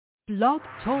Blog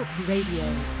Talk Radio.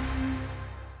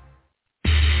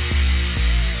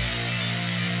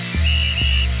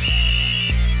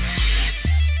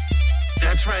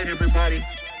 That's right, everybody.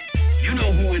 You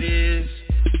know who it is.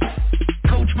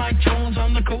 Coach Mike Jones,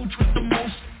 I'm the coach with the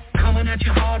most. Coming at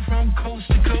you hard from coast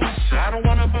to coast. I don't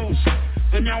want to boast,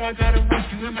 but now I gotta roast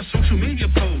you in my social media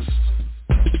posts.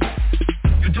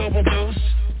 You double dose,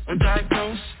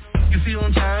 undiagnosed. You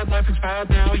feeling tired, life expired,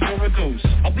 now you're a ghost.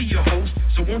 I'll be your host,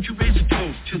 so won't you raise a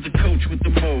toast to the coach with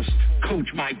the most, Coach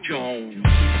Mike Jones.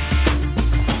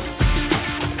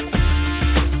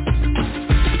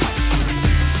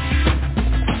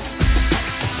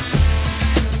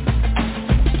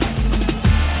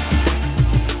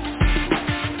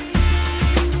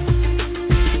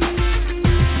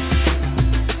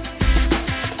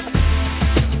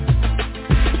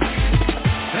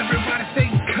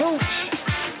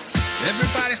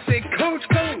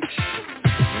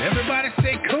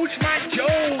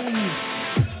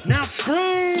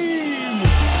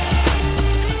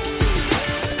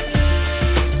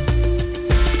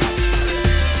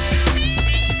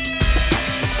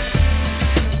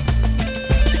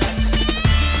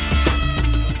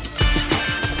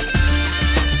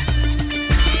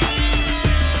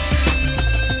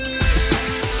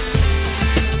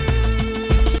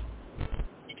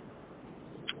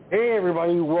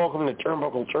 Welcome to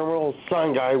Turnbuckle Turmoil.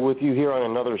 Sign Guy with you here on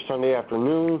another Sunday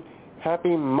afternoon.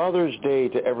 Happy Mother's Day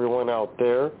to everyone out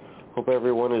there. Hope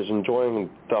everyone is enjoying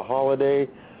the holiday.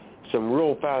 Some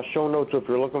real fast show notes if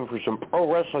you're looking for some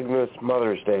pro wrestling this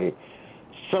Mother's Day.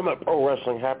 Summit Pro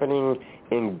Wrestling happening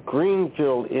in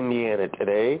Greenfield, Indiana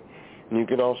today. And you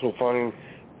can also find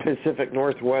Pacific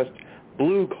Northwest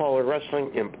Blue Collar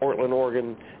Wrestling in Portland,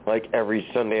 Oregon, like every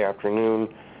Sunday afternoon.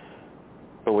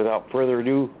 But without further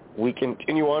ado, we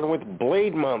continue on with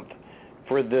Blade Month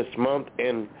for this month,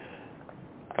 and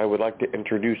I would like to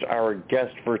introduce our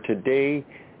guest for today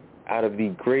out of the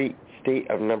great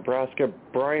state of Nebraska,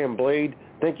 Brian Blade.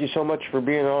 Thank you so much for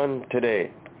being on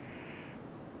today.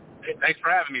 Hey, thanks for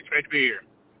having me. It's great to be here.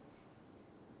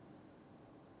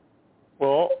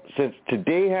 Well, since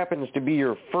today happens to be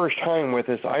your first time with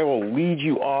us, I will lead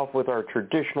you off with our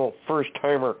traditional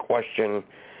first-timer question.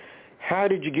 How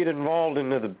did you get involved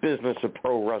into the business of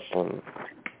pro wrestling?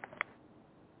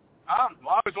 Well,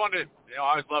 I always wanted to, I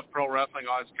always loved pro wrestling.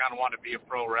 I always kind of wanted to be a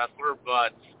pro wrestler,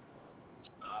 but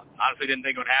honestly didn't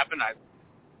think it would happen. I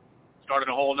started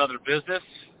a whole other business,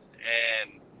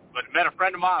 but met a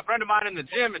friend of mine in the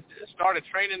gym and started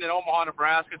training in Omaha,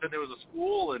 Nebraska, said there was a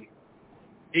school, and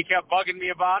he kept bugging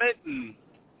me about it, and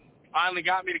finally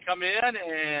got me to come in,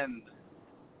 and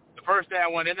the first day I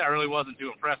went in there, I really wasn't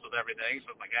too impressed with everything. So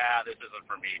I was like, this isn't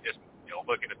for me. Just,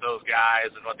 looking at those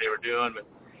guys and what they were doing. But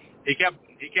he kept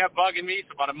bugging me.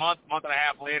 So about a month and a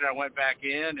half later, I went back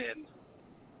in, and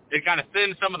it kind of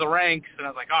thinned some of the ranks. And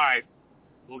I was like, all right,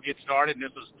 we'll get started. And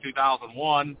this was 2001,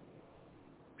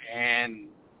 and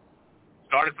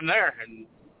started from there and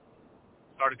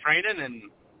started training and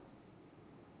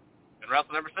been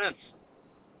wrestling ever since.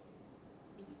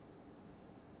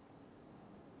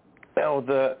 Now,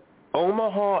 the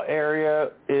Omaha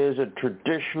area is a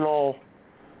traditional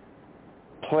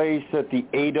place that the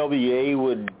AWA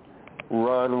would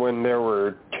run when there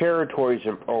were territories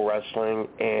in pro wrestling,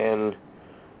 and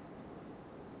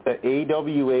the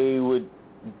AWA would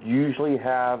usually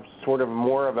have sort of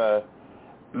more of a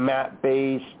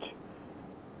mat-based,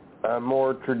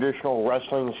 more traditional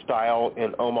wrestling style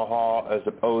in Omaha as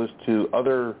opposed to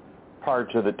other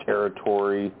parts of the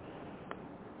territory.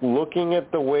 Looking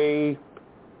at the way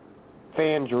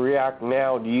fans react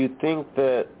now, do you think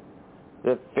that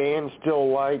fans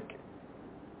still like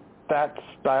that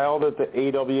style that the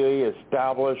AWA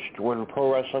established when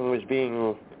pro wrestling was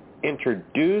being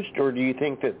introduced, or do you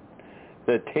think that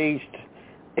the taste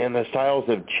and the styles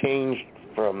have changed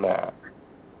from that?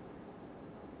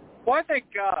 Well, I think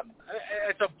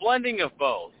it's a blending of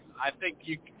both. I think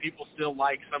people still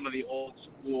like some of the old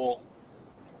school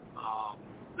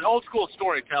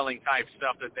storytelling type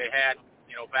stuff that they had,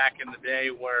 back in the day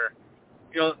where,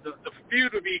 the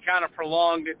feud would be kind of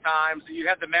prolonged at times. You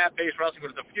had the mat-based wrestling,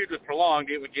 but if the feud was prolonged,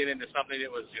 it would get into something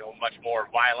that was, much more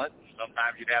violent.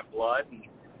 Sometimes you'd have blood, and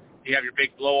you have your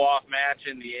big blow-off match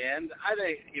in the end. I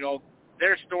think,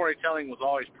 their storytelling was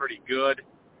always pretty good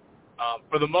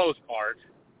for the most part.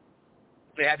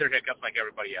 They had their hiccups like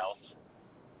everybody else.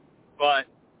 But,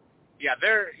 yeah,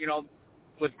 they're,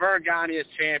 with Vern Gagne as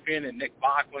champion and Nick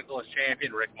Bockwinkel as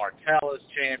champion, Rick Martel as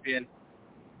champion,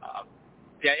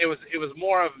 it was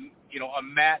more of, a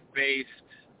mat-based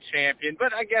champion.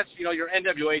 But I guess, your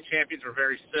NWA champions are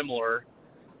very similar,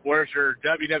 whereas your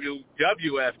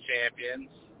WWF champions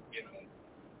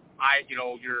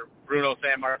your Bruno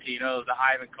Sammartinos, the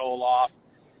Ivan Koloff.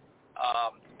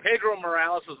 Pedro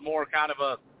Morales was more kind of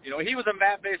a, he was a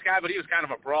mat-based guy, but he was kind of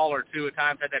a brawler too. At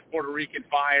times had that Puerto Rican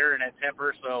fire and that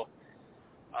temper. So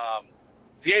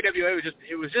the AWA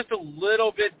was just a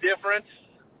little bit different,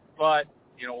 but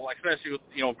especially with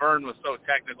Vern was so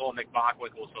technical and Nick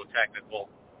Bockwinkel was so technical.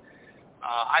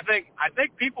 I think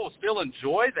people still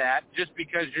enjoy that just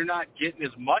because you're not getting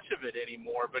as much of it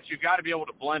anymore, but you've got to be able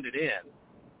to blend it in.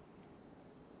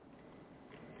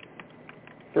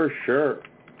 For sure.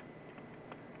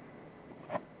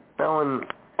 Now in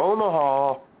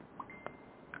Omaha,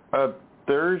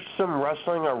 there's some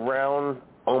wrestling around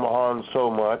Omaha and so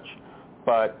much,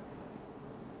 but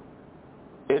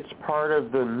it's part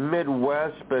of the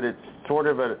Midwest, but it's sort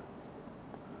of a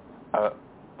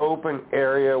open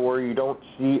area where you don't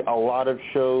see a lot of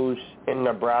shows in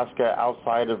Nebraska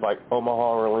outside of like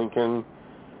Omaha or Lincoln.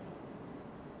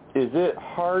 Is it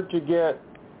hard to get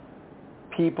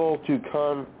people to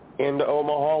come into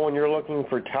Omaha when you're looking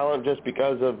for talent just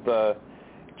because of the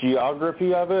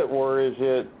geography of it, or is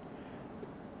it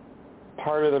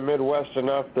part of the Midwest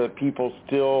enough that people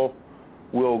still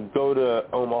will go to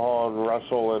Omaha and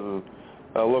wrestle and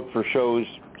look for shows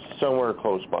somewhere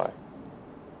close by?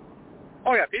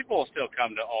 Oh yeah, people will still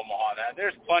come to Omaha.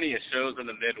 There's plenty of shows in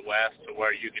the Midwest to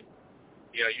where you can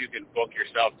book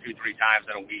yourself 2-3 times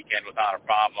in a weekend without a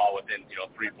problem, all within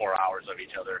 3-4 hours of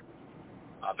each other.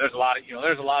 There's a lot of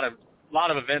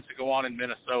events that go on in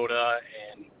Minnesota,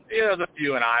 and there's a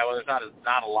few in Iowa. There's not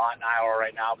a lot in Iowa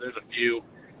right now, but there's a few.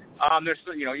 There's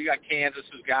you got Kansas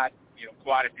who's got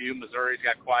quite a few. Missouri's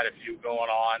got quite a few going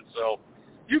on, so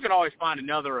you can always find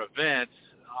another event.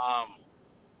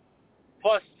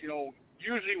 Plus,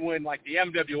 usually when like the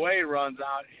MWA runs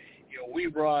out,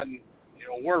 we're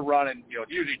running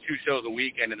usually 2 shows a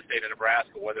weekend in the state of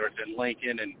Nebraska, whether it's in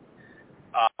Lincoln and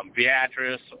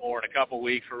Beatrice, or in a couple of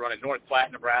weeks we're running North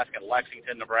Platte, Nebraska, and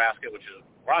Lexington, Nebraska, which is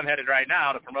where I'm headed right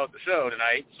now to promote the show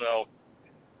tonight. So,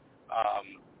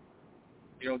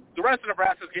 the rest of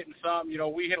Nebraska's getting some.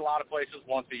 We hit a lot of places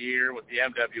once a year with the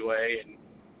MWA,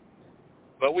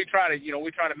 but we try to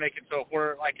make it so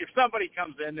if somebody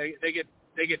comes in, they get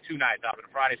 2 nights out of it: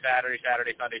 a Friday, Saturday,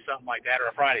 Sunday, something like that, or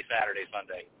a Friday, Saturday,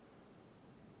 Sunday.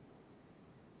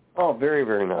 Oh, very,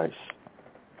 very nice.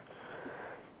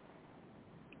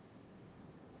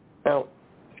 Now,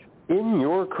 in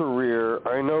your career,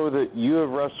 I know that you have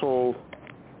wrestled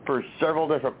for several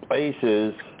different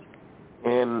places,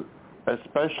 and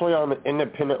especially on the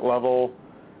independent level,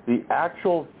 the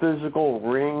actual physical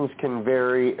rings can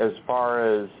vary as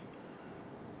far as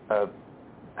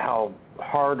how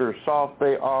hard or soft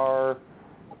they are,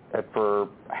 for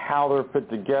how they're put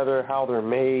together, how they're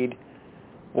made.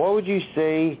 What would you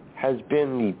say has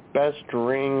been the best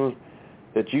ring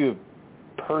that you have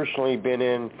personally been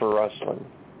in for wrestling?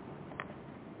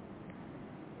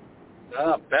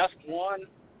 Best one?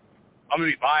 I'm going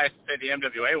to be biased to say the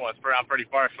MWA one's I'm pretty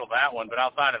partial to that one, but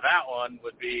outside of that one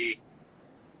would be,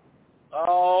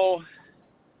 TAPW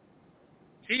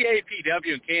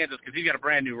in Kansas, because he's got a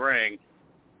brand new ring.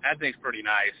 That thing's pretty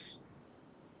nice.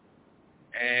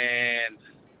 And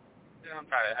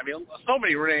so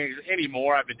many rings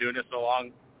anymore. I've been doing this so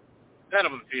long, none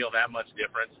of them feel that much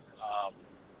different.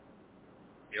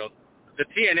 The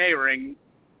TNA ring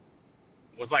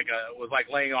was like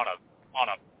laying on a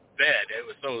bed. It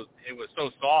was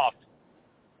so soft.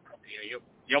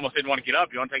 You almost didn't want to get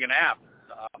up. You want to take a nap.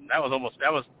 That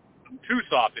was too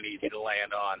soft and easy to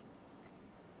land on.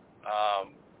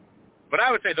 But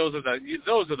I would say those are the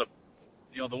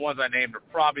the ones I named are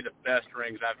probably the best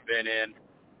rings I've been in.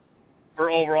 For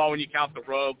overall, when you count the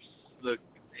ropes, the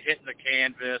hitting the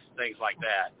canvas, things like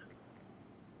that.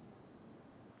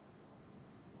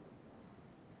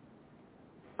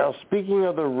 Now, speaking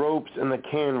of the ropes and the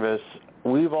canvas,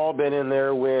 we've all been in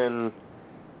there when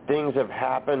things have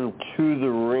happened to the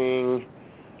ring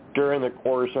during the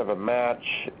course of a match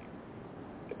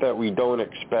that we don't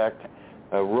expect.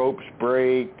 Ropes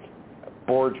break,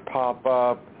 boards pop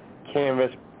up,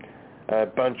 canvas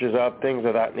bunches up, things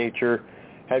of that nature.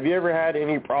 Have you ever had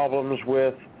any problems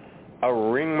with a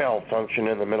ring malfunction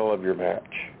in the middle of your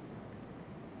match?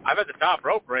 I've had the top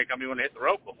rope break. When I hit the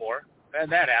rope before,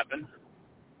 and that happened.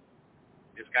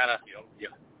 It's kind of,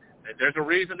 there's a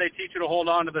reason they teach you to hold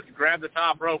on to grab the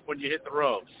top rope when you hit the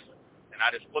ropes. And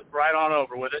I just flipped right on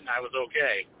over with it, and I was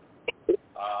okay.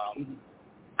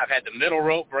 I've had the middle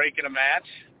rope break in a match,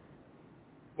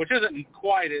 which isn't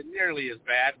quite nearly as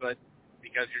bad, but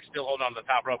because you're still holding on to the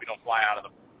top rope, you don't fly out of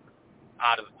the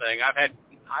thing. I've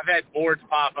had boards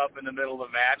pop up in the middle of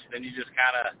the match, and then you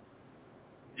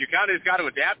you kind of got to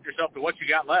adapt yourself to what you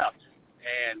got left.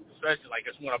 And especially like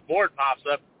this, when a board pops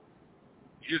up,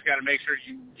 you just got to make sure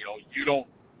you don't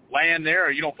land there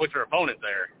or you don't put your opponent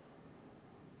there.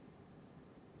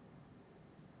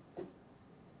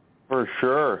 For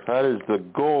sure. That is the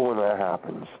goal when that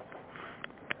happens.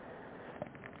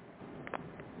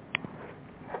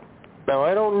 Now,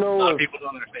 I don't know A lot of people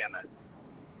don't understand that.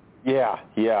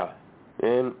 Yeah.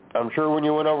 And I'm sure when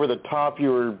you went over the top,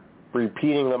 you were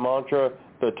repeating the mantra,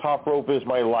 the top rope is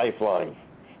my lifeline.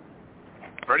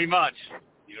 Pretty much.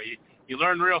 You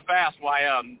learn real fast why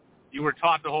you were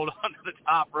taught to hold on to the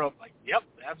top rope. Like, yep,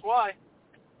 that's why.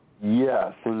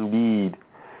 Yes, indeed.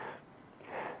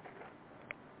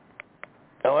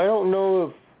 Now, I don't know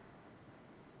if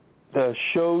the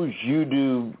shows you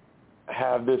do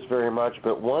have this very much,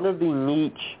 but one of the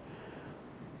niche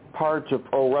parts of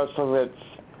pro wrestling that's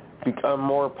become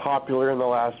more popular in the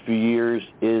last few years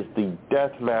is the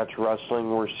deathmatch wrestling.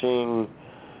 We're seeing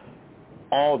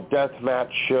all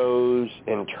deathmatch shows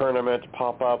and tournaments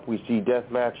pop up. We see death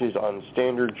matches on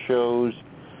standard shows.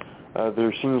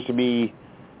 There seems to be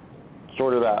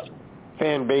sort of that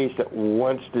fan base that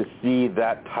wants to see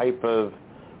that type of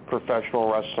professional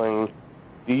wrestling.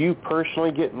 Do you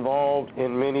personally get involved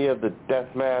in many of the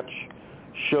deathmatch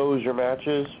shows or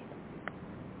matches?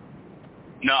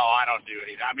 No, I don't do it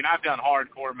either. I mean, I've done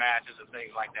hardcore matches and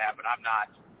things like that, but I'm not.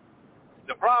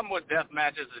 The problem with death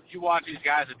matches is if you watch these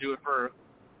guys that do it for,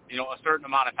 a certain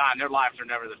amount of time, their lives are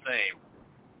never the same.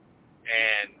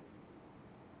 And,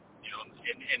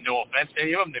 and no offense to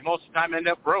any of them, they most of the time end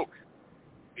up broke.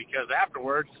 Because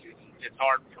afterwards, it's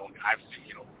hard. I've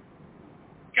seen,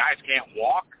 guys can't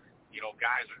walk.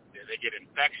 Guys, they get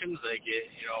infections. They get,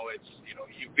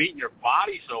 you've beaten your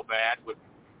body so bad with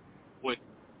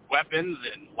weapons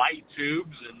and light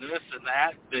tubes and this and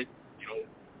that,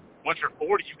 once you're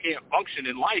 40, you can't function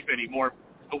in life anymore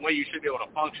the way you should be able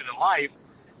to function in life.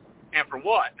 And for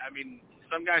what? I mean,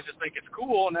 some guys just think it's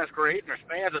cool, and that's great, and there's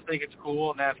fans that think it's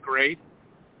cool, and that's great.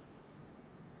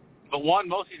 But one,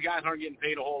 most of these guys aren't getting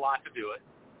paid a whole lot to do it.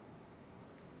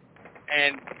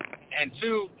 And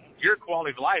two, your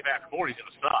quality of life after 40 is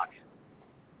going to suck.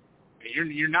 I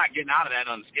mean, you're not getting out of that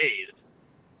unscathed.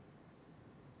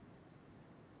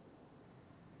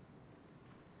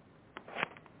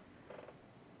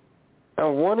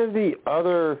 Now, one of the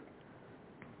other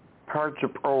parts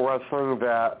of pro wrestling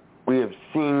that we have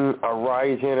seen a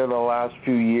rise in the last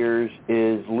few years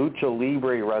is lucha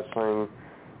libre wrestling,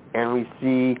 and we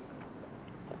see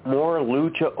more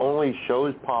lucha-only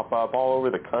shows pop up all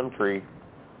over the country.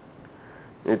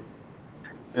 It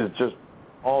is just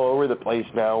all over the place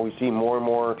now. We see more and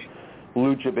more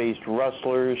lucha-based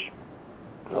wrestlers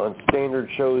on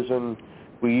standard shows than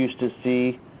we used to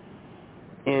see.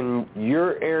 In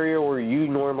your area where you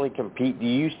normally compete, do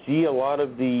you see a lot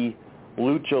of the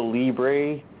lucha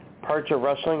libre parts of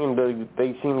wrestling, and do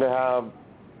they seem to have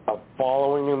a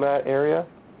following in that area?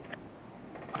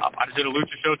 I just did a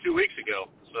lucha show 2 weeks ago,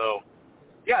 so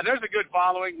yeah, there's a good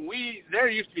following. There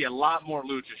used to be a lot more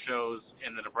lucha shows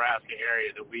in the Nebraska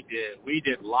area that we did. We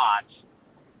did lots.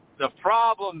 The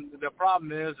problem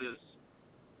is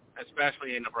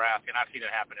especially in Nebraska, and I've seen it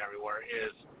happen everywhere,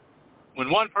 is when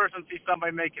one person sees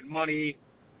somebody making money,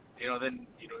 then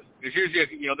there's usually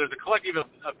there's a collective of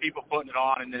people putting it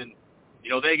on, and then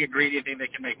they get greedy and think they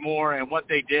can make more. And what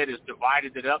they did is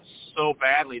divided it up so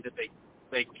badly that they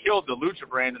killed the lucha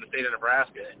brand in the state of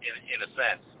Nebraska in a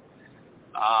sense.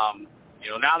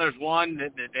 Now there's one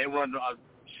that they run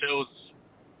shows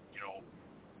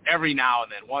every now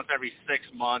and then, once every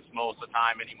 6 months most of the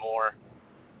time anymore.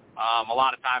 A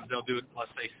lot of times they'll do,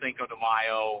 let's say, Cinco de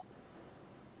Mayo.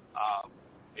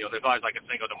 There's always like a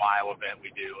Cinco de Mayo event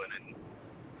we do,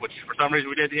 which for some reason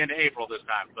we did at the end of April this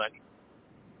time, but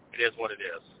it is what it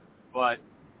is. But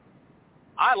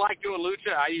I like doing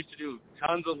lucha. I used to do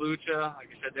tons of lucha. Like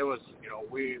I said, there was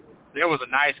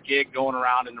a nice gig going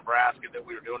around in Nebraska that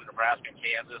we were doing in Nebraska and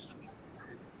Kansas, and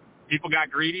people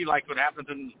got greedy, like what happens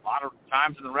in a lot of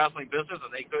times in the wrestling business,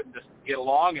 and they couldn't just get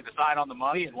along and decide on the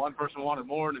money, and one person wanted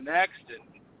more than the next, and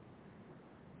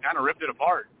kind of ripped it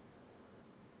apart.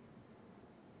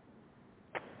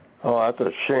 Oh, that's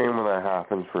a shame when that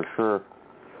happens, for sure.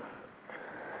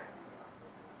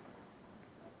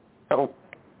 Now,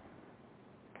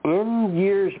 in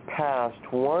years past,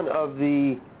 one of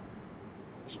the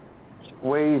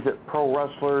ways that pro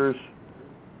wrestlers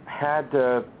had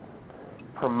to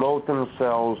promote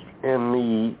themselves in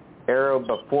the era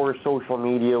before social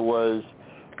media was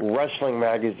wrestling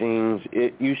magazines.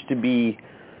 It used to be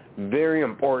very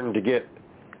important to get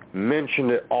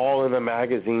mentioned at all in the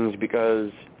magazines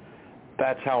because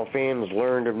that's how fans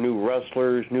learned of new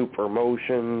wrestlers, new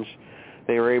promotions.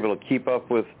 They were able to keep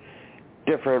up with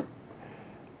different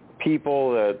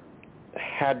people that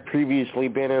had previously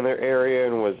been in their area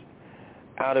and was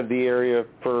out of the area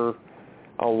for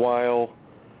a while.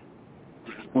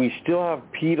 We still have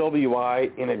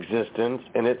PWI in existence,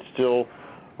 and it's still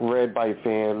read by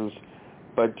fans.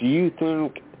 But do you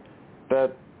think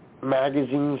that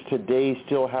magazines today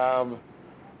still have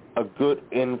a good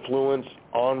influence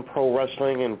on pro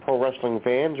wrestling and pro wrestling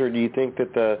fans, or do you think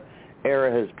that the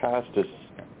era has passed us?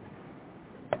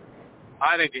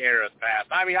 I think the era has passed.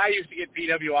 I mean, I used to get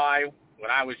PWI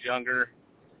when I was younger,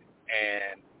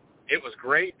 and it was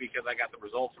great because I got the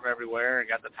results from everywhere and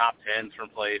got the top 10s from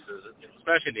places,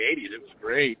 especially in the 80s. It was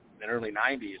great in the early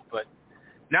 90s. But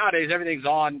nowadays, everything's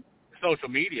on social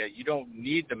media. You don't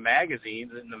need the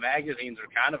magazines, and the magazines are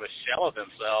kind of a shell of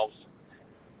themselves.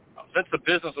 Since the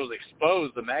business was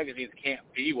exposed, the magazines can't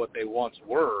be what they once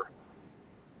were.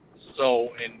 So,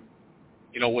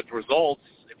 with results,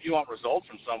 if you want results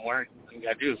from somewhere, all you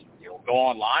got to do is, go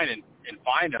online and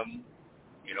find them,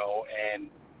 and,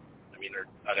 I mean,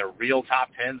 are there real top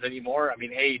 10s anymore? I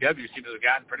mean, AEW seems to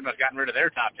have pretty much gotten rid of their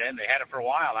top 10. They had it for a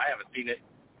while. I haven't seen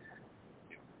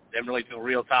them really do a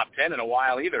real top 10 in a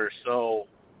while either. So,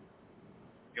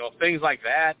 things like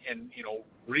that and,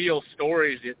 real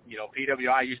stories that,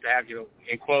 PWI used to have,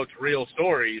 in quotes, real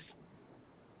stories,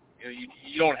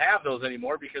 you don't have those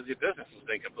anymore because the business has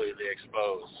been completely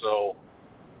exposed. So,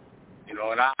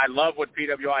 and I love what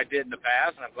PWI did in the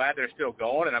past, and I'm glad they're still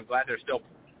going, and I'm glad they're still,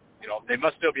 they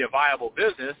must still be a viable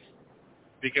business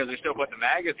because they're still putting the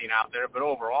magazine out there. But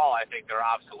overall, I think they're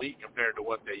obsolete compared to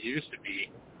what they used to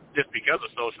be just because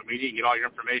of social media. You get all your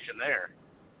information there.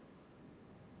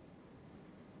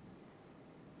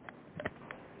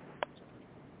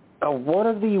 One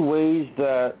of the ways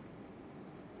that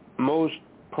most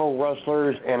pro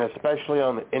wrestlers, and especially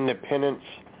on the independents,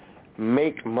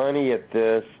 make money at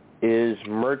this is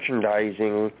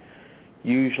merchandising.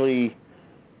 Usually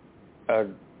a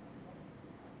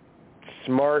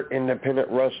smart independent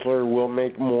wrestler will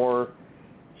make more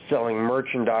selling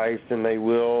merchandise than they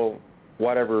will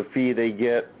whatever fee they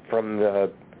get from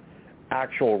the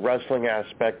actual wrestling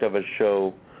aspect of a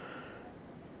show.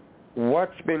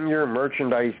 What's been your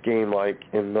merchandise game like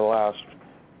in the last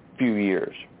few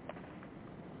years?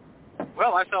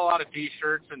 Well, I sell a lot of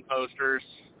T-shirts and posters,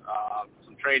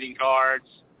 some trading cards.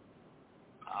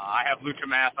 I have Lucha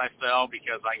masks I sell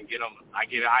because I can get them. I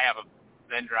have a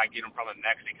vendor I get them from in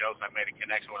Mexico, so I made a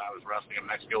connection when I was wrestling in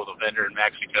Mexico with a vendor in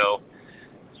Mexico.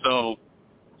 So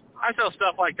I sell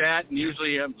stuff like that, and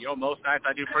usually, most nights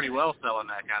I do pretty well selling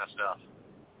that kind of stuff.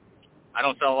 I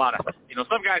don't sell a lot of,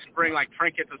 some guys can bring like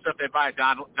trinkets and stuff they buy at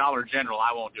Dollar General.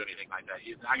 I won't do anything like that.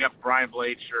 I got Brian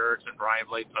Blade shirts and Brian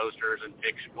Blade posters and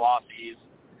big glossies,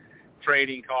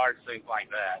 trading cards, things like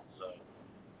that. So,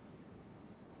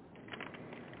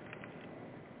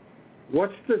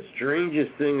 what's the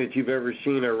strangest thing that you've ever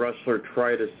seen a wrestler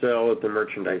try to sell at the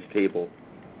merchandise table?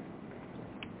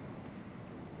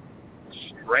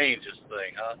 Strangest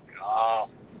thing, huh?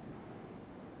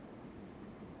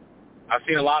 I've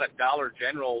seen a lot of Dollar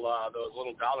General, those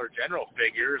little Dollar General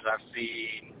figures. I'm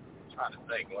trying to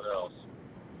think, what else?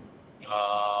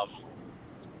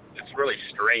 It's really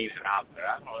strange out there.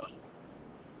 I don't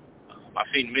know. I've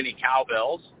seen mini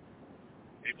cowbells.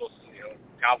 People,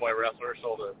 cowboy wrestlers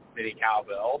sold the mini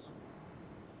cowbells.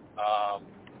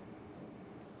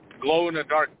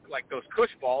 Glow-in-the-dark, like those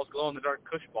Kush balls, glow-in-the-dark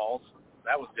Kush balls.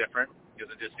 That was different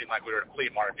because it just seemed like we were at a flea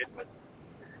market, but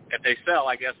if they sell,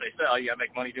 I guess they sell. You got to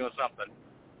make money doing something.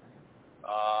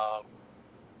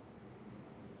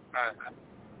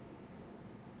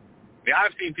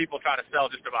 I've seen people try to sell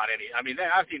just about any. I've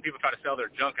seen people try to sell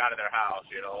their junk out of their house.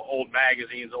 Old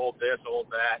magazines, old this, old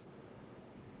that.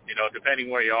 Depending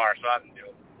where you are. So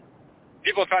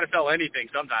people try to sell anything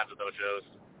sometimes at those shows.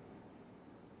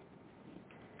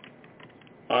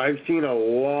 I've seen a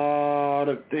lot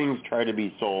of things try to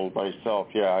be sold myself.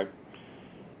 Yeah, I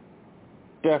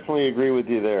definitely agree with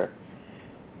you there.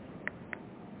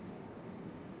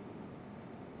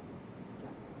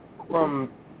 From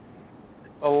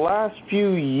the last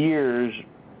few years,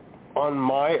 on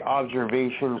my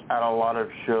observations at a lot of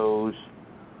shows,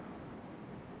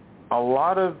 a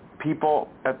lot of people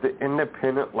at the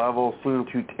independent level seem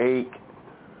to take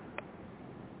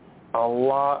a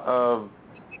lot of,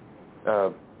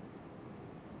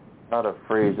 how to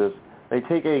phrase this, they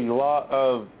take a lot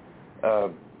of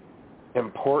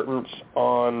importance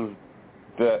on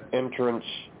the entrance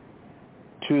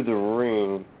to the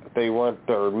ring. They want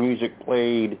their music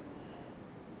played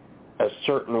a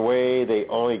certain way. They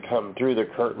only come through the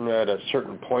curtain at a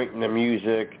certain point in the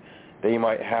music. They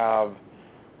might have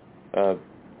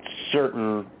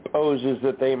certain poses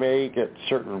that they make at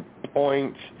certain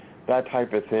points, that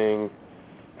type of thing.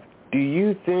 Do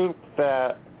you think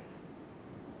that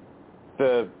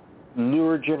the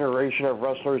newer generation of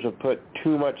wrestlers have put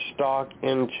too much stock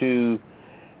into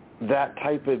that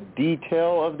type of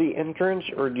detail of the entrance,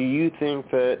 or do you think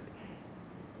that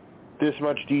this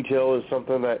much detail is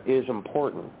something that is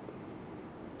important?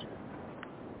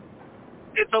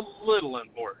 It's a little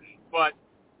important, but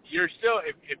you're still,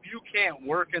 if you can't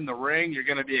work in the ring, you're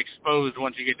going to be exposed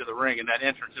once you get to the ring, and that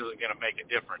entrance isn't going to make a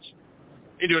difference.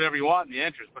 You do whatever you want in the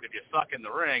entrance, but if you suck in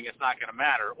the ring, it's not going to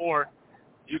matter. Or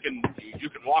you can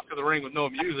walk to the ring with no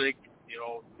music,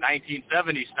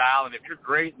 1970 style, and if you're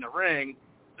great in the ring,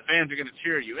 the fans are going to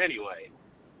cheer you anyway.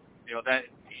 That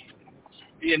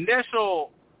the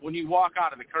initial, when you walk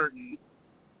out of the curtain,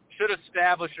 should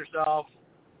establish yourself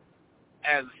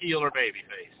as heel or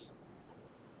babyface.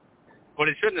 But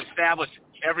it shouldn't establish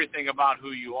everything about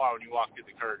who you are when you walk through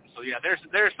the curtain. So, yeah,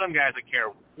 there's some guys that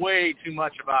care way too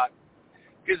much about,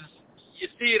 because you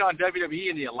see it on WWE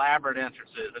and the elaborate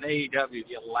entrances, and AEW,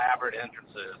 the elaborate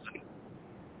entrances.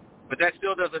 But that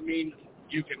still doesn't mean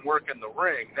you can work in the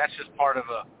ring. That's just part of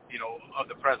of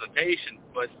the presentation.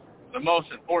 But the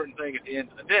most important thing at the end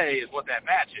of the day is what that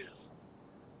match is.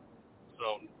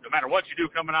 So no matter what you do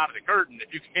coming out of the curtain,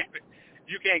 if you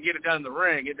can't get it done in the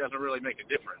ring, it doesn't really make a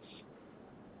difference.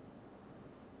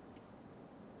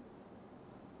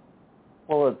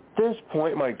 Well, at this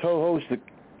point, my co-host, the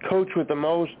coach with the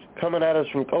most, coming at us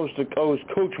from coast to coast,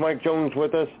 Coach Mike Jones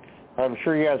with us. I'm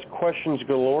sure he has questions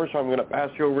galore, so I'm going to pass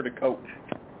you over to Coach.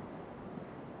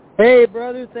 Hey,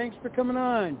 brother. Thanks for coming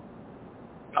on.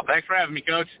 Oh, thanks for having me,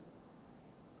 Coach.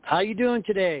 How you doing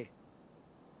today?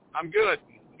 I'm good.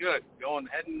 Good.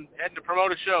 Heading to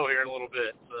promote a show here in a little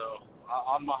bit, so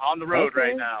on the road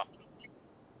right now.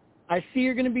 I see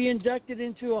you're going to be inducted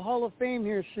into a Hall of Fame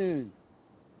here soon.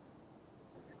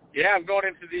 Yeah, I'm going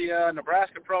into the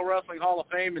Nebraska Pro Wrestling Hall of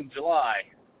Fame in July.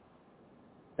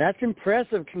 That's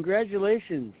impressive.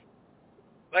 Congratulations.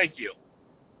 Thank you.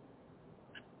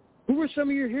 Who were some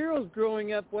of your heroes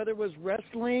growing up, whether it was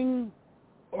wrestling,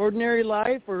 ordinary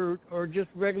life, or just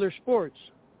regular sports?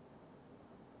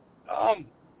 Well,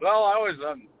 I was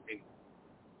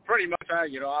pretty much, I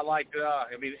liked,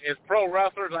 as pro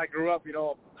wrestlers, I grew up,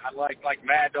 I liked like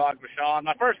Mad Dog Vachon.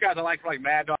 My first guys I liked were like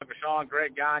Mad Dog Vachon,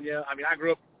 Greg Gagne. I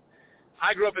grew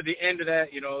up at the end of that,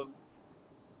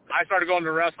 I started going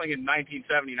to wrestling in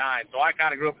 1979, so I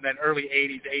kind of grew up in that early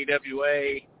 80s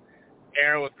AWA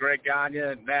era with Greg Gagne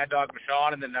and Mad Dog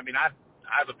Vachon, and then, I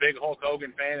was a big Hulk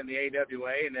Hogan fan in the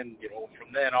AWA, and then,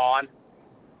 from then on,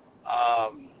 I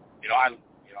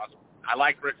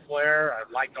liked Ric Flair, I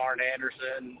liked Arn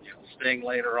Anderson, Sting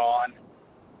later on.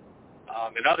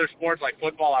 In other sports like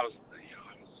football, I was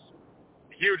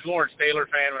a huge Lawrence Taylor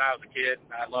fan when I was a kid.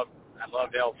 I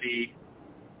loved LT.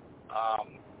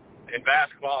 In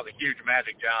basketball, I was a huge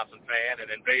Magic Johnson fan,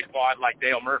 and in baseball, I liked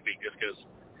Dale Murphy just because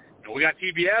we got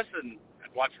TBS, and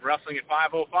I'd watch wrestling at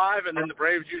 5:05, and then the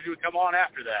Braves usually would come on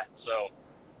after that. So,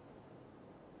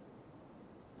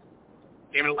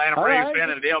 became an Atlanta Braves fan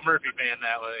and a Dale Murphy fan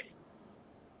that way.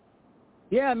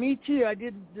 Yeah, me too. I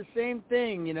did the same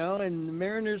thing, and the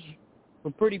Mariners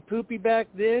were pretty poopy back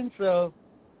then, so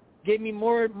gave me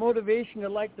more motivation to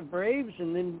like the Braves,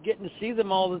 and then getting to see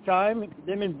them all the time,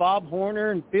 them and Bob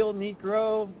Horner and Phil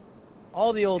Negro,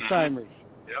 all the old-timers.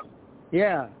 Yep.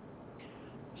 Yeah.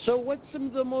 So what's some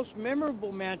of the most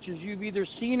memorable matches you've either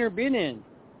seen or been in?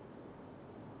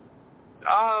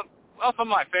 Well, some of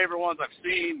my favorite ones I've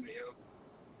seen,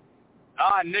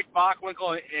 Nick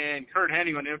Bockwinkel and Kurt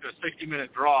Hennig went into a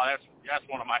 60-minute draw. That's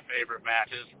one of my favorite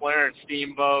matches. Flair and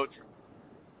Steamboat.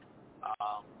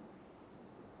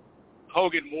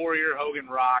 Hogan Warrior, Hogan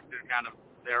Rock,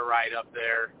 they're right up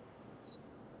there.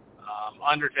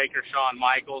 Undertaker, Shawn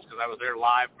Michaels, because I was there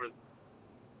live for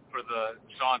the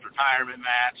Shawn's retirement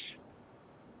match.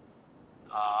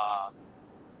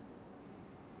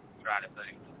 Trying to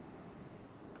think.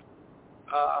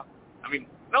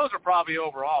 Those are probably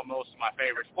overall most of my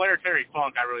favorites. Flair Terry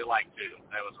Funk I really liked too.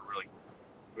 That was a really,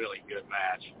 really good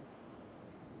match.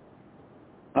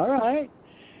 All right.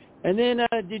 And then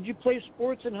did you play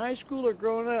sports in high school or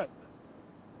growing up?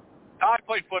 I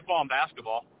played football and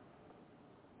basketball.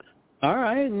 All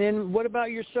right. And then what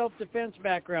about your self-defense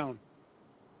background?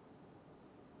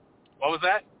 What was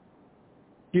that?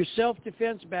 Your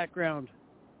self-defense background.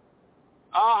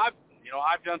 I've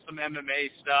done some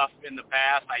MMA stuff in the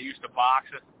past. I used to box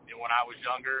when I was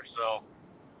younger, so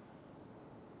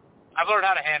I've learned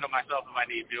how to handle myself if I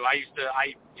need to. I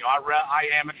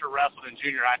amateur wrestled in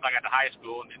junior high until I got to high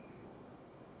school, and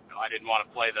I didn't want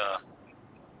to play the,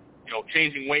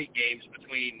 changing weight games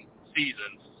between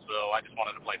seasons, so I just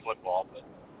wanted to play football. But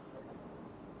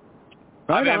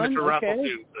right I've amateur wrestled okay.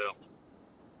 too, so.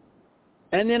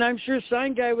 And then I'm sure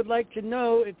Sign Guy would like to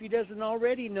know, if he doesn't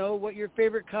already know, what your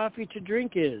favorite coffee to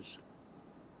drink is.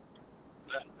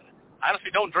 I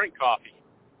honestly don't drink coffee.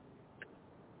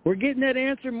 We're getting that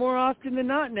answer more often than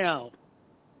not now.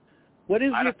 What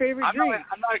is your favorite drink?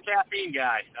 I'm not a caffeine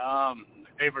guy.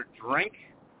 Favorite drink?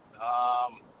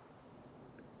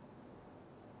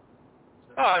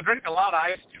 I drink a lot of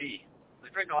iced tea. I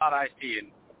drink a lot of iced tea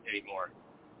anymore.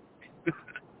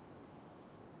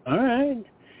 All right.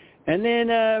 And then,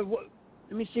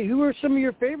 let me see, who are some of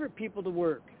your favorite people to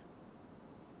work?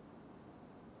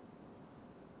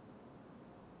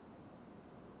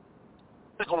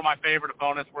 One of my favorite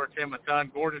opponents, worked him a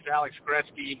ton, gorgeous Alex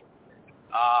Gretzky.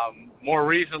 More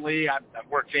recently, I've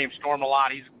worked James Storm a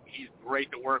lot. He's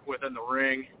great to work with in the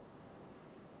ring.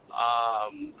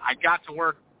 I got to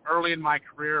work early in my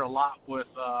career a lot with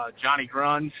Johnny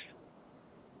Grunge.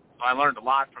 So I learned a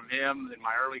lot from him in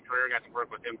my early career. Got to work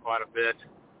with him quite a bit.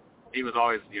 He was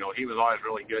always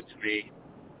really good to me.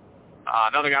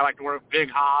 Another guy I like to work with, Big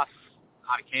Haas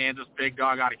out of Kansas, Big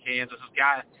Dog out of Kansas. This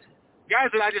guys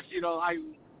that I just,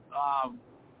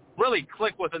 really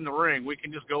click with in the ring. We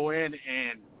can just go in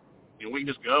and, we can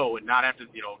just go and not have to,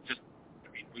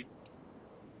 we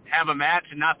have a match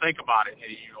and not think about it.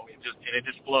 And, it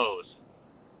just flows.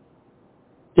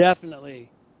 Definitely.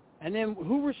 And then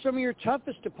who were some of your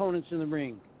toughest opponents in the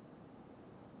ring?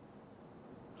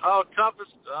 Oh,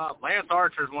 toughest, Lance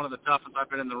Archer is one of the toughest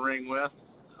I've been in the ring with.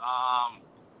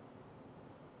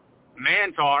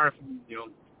 Mantar,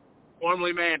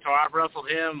 formerly Mantar, I've wrestled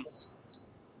him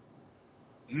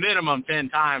minimum 10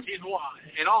 times.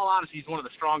 In all honesty, he's one of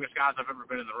the strongest guys I've ever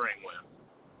been in the ring with.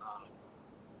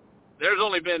 There's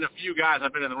only been a few guys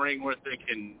I've been in the ring with that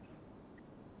can,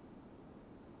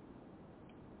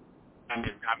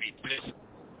 just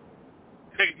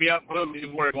pick me up, put me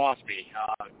where he wants me.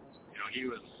 He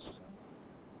was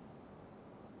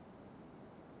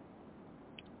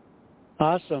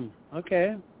awesome.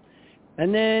 Okay.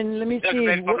 And then let me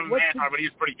see. But he's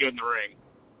pretty good in the ring.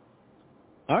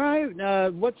 All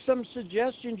right. What's some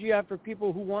suggestions you have for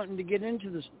people who wanting to get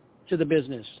into the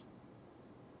business?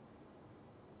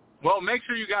 Well, make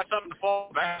sure you got something to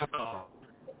fall back on.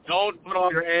 Don't put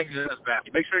all your eggs in this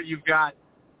basket. Make sure you've got,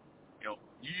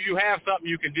 you have something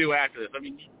you can do after this. I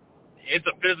mean, it's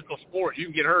a physical sport. You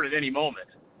can get hurt at any moment.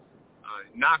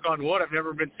 Knock on wood, I've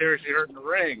never been seriously hurt in the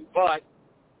ring, but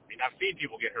I've seen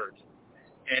people get hurt.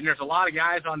 And there's a lot of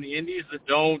guys on the indies that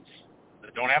don't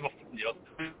have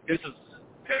this is,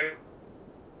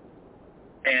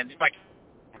 and if I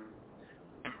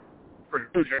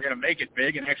produce, they're going to make it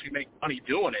big and actually make money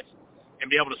doing it and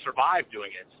be able to survive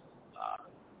doing it.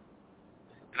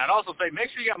 And I'd also say make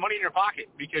sure you got money in your pocket,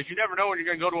 because you never know when you're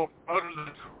going to go to a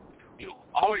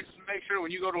always make sure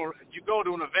when you go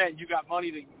to an event, you got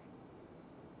money to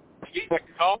get back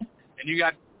home, and you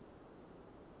got.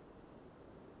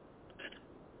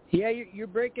 Yeah, you're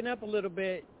breaking up a little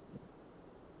bit.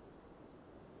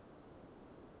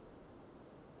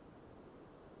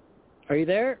 Are you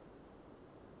there?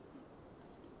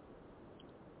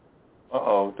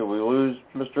 Uh-oh, did we lose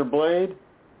Mr. Blade?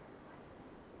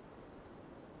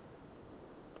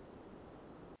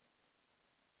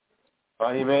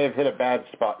 He may have hit a bad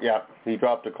spot. Yeah, he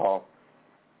dropped a call.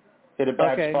 Hit a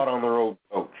bad spot on the road,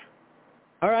 coach.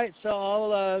 All right, so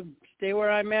I'll stay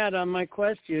where I'm at on my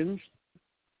questions.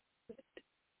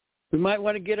 We might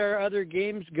want to get our other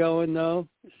games going, though,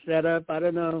 set up. I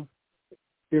don't know.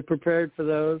 You're prepared for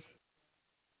those?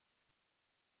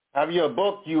 Have you a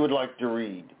book you would like to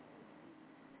read?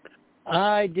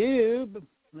 I do, but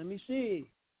let me see.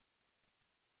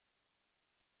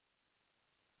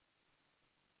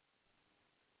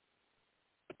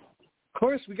 Of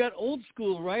course, we got old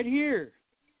school right here.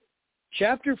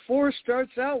 Chapter 4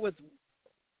 starts out with,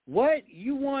 "What,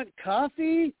 you want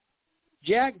coffee?"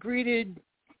 Jack greeted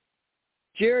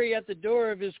Jerry at the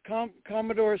door of his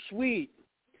Commodore suite.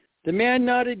 The man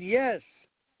nodded yes,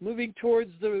 moving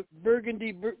towards the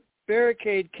burgundy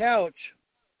barricade couch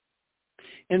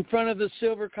in front of the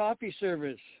silver coffee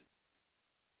service.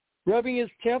 Rubbing his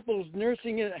temples,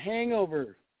 nursing a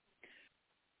hangover,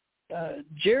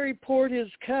 Jerry poured his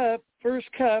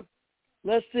first cup,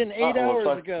 less than 8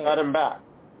 hours ago. Got him back.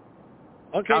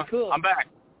 Okay, cool. I'm back.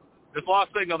 Just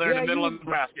lost signal there in the middle of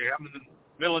Nebraska. I'm in the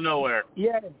middle of nowhere.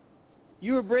 Yeah,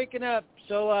 you were breaking up.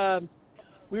 So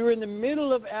we were in the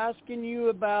middle of asking you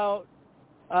about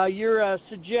your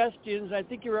suggestions. I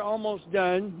think you were almost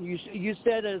done. You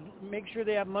said make sure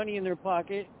they have money in their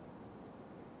pocket.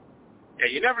 Yeah,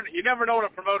 you never know what a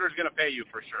promoter is going to pay you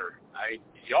for sure.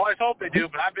 You always hope they do,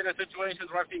 but I've been in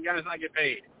situations where I've seen guys not get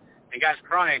paid and guys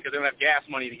crying because they don't have gas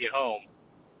money to get home.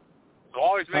 So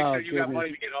always make sure you got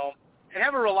money to get home and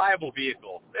have a reliable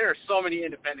vehicle. There are so many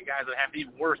independent guys that have the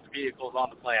worst vehicles on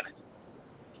the planet.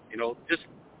 Just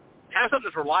have something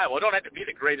that's reliable. It don't have to be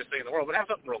the greatest thing in the world, but have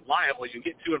something reliable you can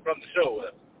get to and from the show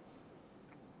with.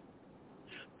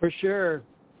 For sure.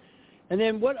 And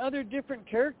then what other different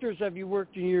characters have you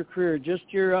worked in your career? Just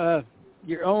your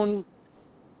own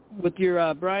with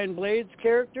your Brian Blades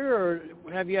character, or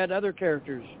have you had other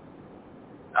characters?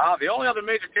 The only other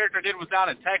major character I did was down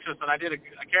in Texas, and I did a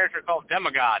character called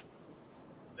Demigod,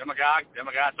 something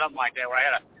like that, where I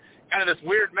had kind of this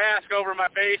weird mask over my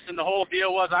face, and the whole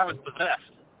deal was I was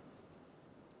possessed.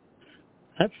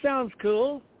 That sounds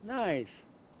cool. Nice.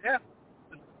 Yeah.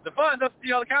 The fun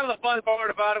part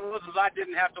about it was I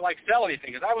didn't have to sell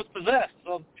anything because I was possessed,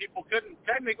 so people couldn't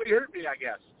technically hurt me, I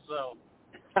guess. So.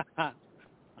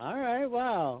 All right.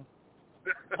 Wow.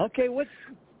 Okay. What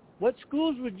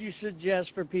schools would you suggest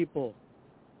for people?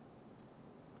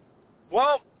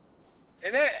 Well,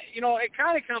 and it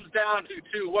kind of comes down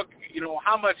to what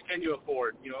how much can you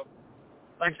afford?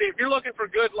 Like say if you're looking for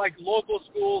good local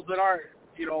schools that are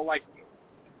like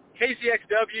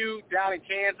KCXW down in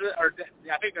Kansas, or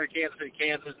I think they're in Kansas City,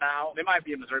 Kansas now. They might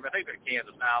be in Missouri, but I think they're in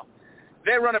Kansas now.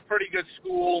 They run a pretty good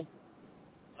school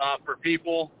for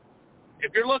people.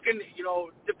 If you're looking,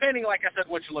 depending, like I said,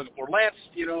 what you're looking for. Lance,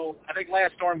 I think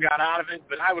Lance Storm got out of it,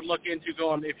 but I would look into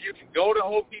going, if you can go to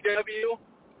OPW,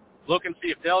 look and see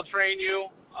if they'll train you.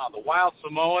 The Wild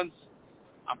Samoans,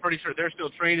 I'm pretty sure they're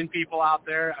still training people out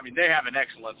there. I mean, they have an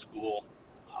excellent school.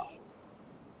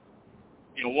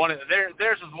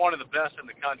 Theirs is one of the best in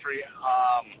the country.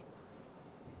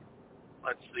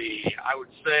 Let's see, I would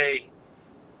say,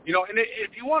 and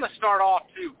if you want to start off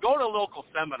too, go to local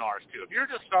seminars too. If you're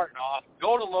just starting off,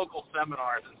 go to local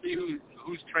seminars and see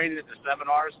who's training at the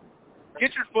seminars.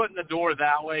 Get your foot in the door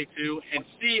that way too, and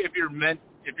see if you're meant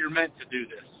to do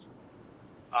this.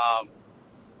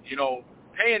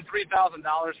 Paying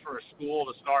 $3,000 for a school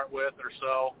to start with or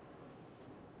so,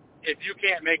 if you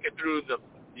can't make it through the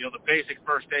basic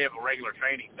first day of a regular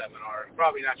training seminar,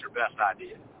 probably not your best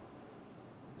idea.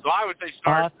 So I would say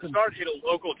start at a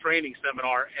local training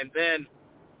seminar, and then,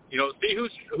 see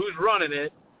who's running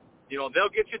it.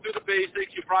 They'll get you through the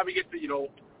basics. You probably get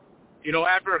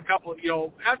after a couple,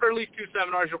 after at least 2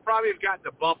 seminars, you'll probably have gotten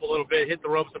to bump a little bit, hit the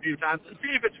ropes a few times, and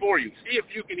see if it's for you. See if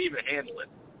you can even handle it.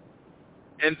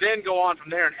 And then go on from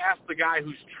there and ask the guy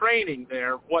who's training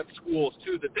there what schools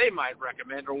too that they might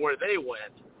recommend or where they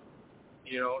went.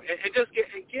 And just get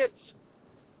a consensus.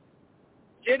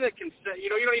 You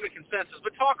don't need a consensus,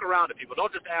 but talk around to people.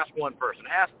 Don't just ask one person.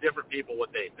 Ask different people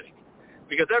what they think,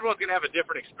 because everyone's going to have a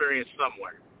different experience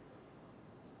somewhere.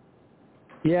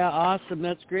 Yeah, awesome.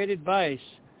 That's great advice.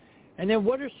 And then,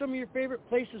 what are some of your favorite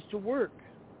places to work?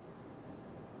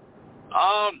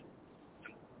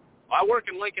 I work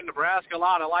in Lincoln, Nebraska a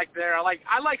lot. I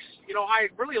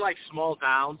really like small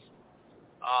towns.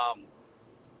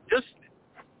 Just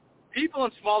people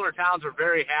in smaller towns are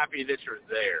very happy that you're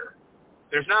there.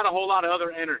 There's not a whole lot of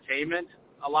other entertainment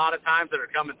a lot of times that are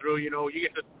coming through. You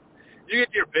get to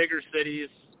your bigger cities,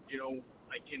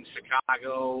 like in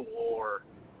Chicago or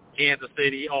Kansas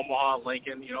City, Omaha,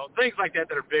 Lincoln, things like that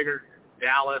are bigger,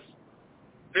 Dallas.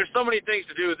 There's so many things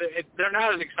to do. They're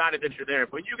not as excited that you're there.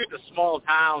 But you get to small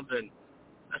towns, and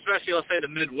especially, let's say, the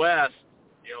Midwest,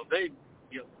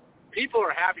 people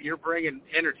are happy you're bringing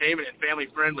entertainment and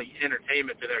family-friendly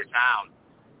entertainment to their town.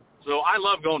 So I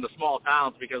love going to small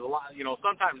towns because a lot,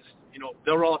 sometimes,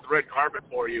 they'll roll out the red carpet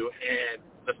for you, and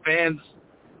the fans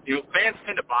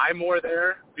tend to buy more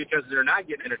there because they're not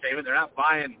getting entertainment. They're not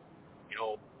buying,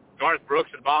 Garth Brooks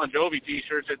and Bon Jovi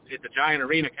T-shirts at the Giant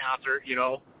Arena concert.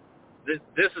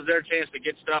 This is their chance to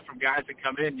get stuff from guys that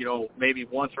come in, maybe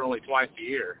once or only twice a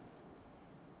year.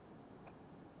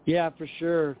 Yeah, for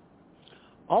sure.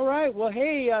 All right. Well,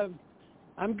 hey,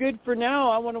 I'm good for now.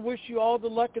 I want to wish you all the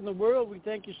luck in the world. We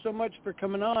thank you so much for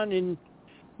coming on, and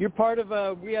you're part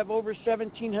of we have over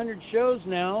 1,700 shows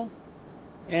now,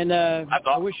 and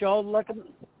I wish you all the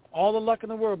luck in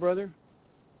the world, brother.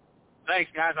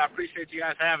 Thanks, guys. I appreciate you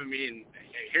guys having me, and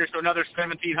here's to another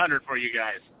 1,700 for you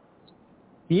guys.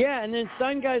 Yeah, and then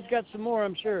Sun Guy's got some more,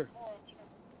 I'm sure.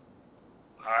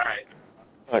 All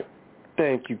right.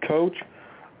 Thank you, Coach.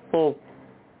 Well,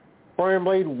 Brian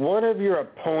Blade, one of your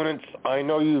opponents I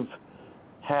know you've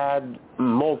had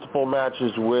multiple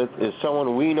matches with is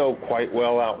someone we know quite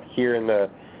well out here in the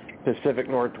Pacific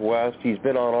Northwest. He's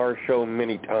been on our show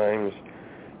many times.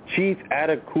 Chief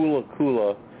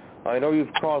Atakula. I know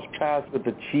you've crossed paths with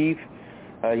the Chief.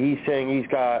 He's saying he's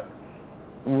got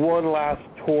one last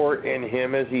tour in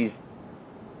him as he's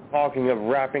talking of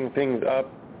wrapping things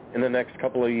up in the next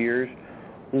couple of years.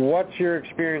 What's your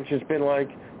experience has been like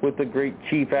with the great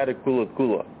Chief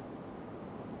Atakula?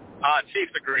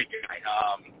 Chief's a great guy.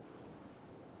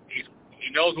 He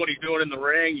knows what he's doing in the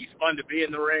ring. He's fun to be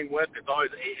in the ring with. It's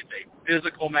a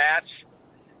physical match.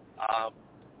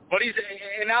 But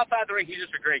outside the ring, he's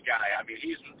just a great guy. I mean,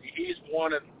 he's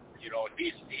one of,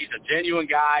 he's a genuine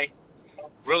guy,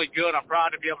 really good. I'm proud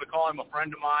to be able to call him a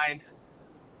friend of mine.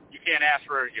 You can't ask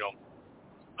for,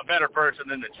 a better person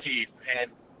than the Chief.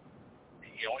 And,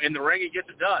 in the ring, he gets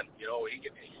it done. He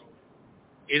gets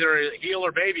either a heel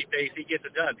or baby face, he gets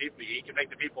it done. He can make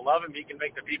the people love him. He can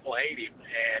make the people hate him.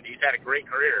 And he's had a great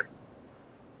career.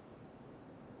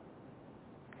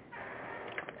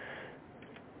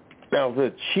 Now,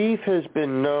 the Chief has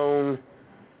been known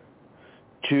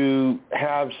to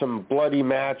have some bloody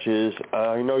matches.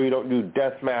 I know you don't do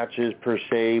death matches per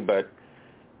se, but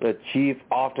the Chief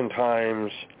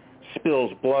oftentimes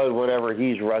spills blood whenever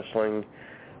he's wrestling.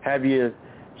 Have you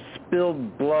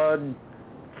spilled blood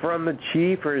from the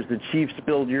Chief, or has the Chief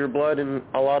spilled your blood in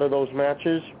a lot of those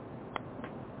matches?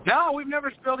 No, we've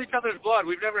never spilled each other's blood.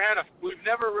 We've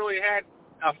never really had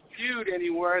a feud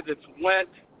anywhere that's went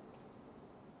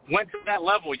to that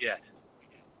level yet.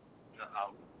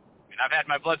 I've had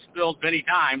my blood spilled many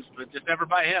times, but just never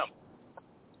by him.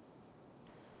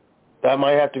 That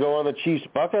might have to go on the Chief's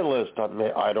bucket list.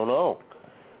 I don't know.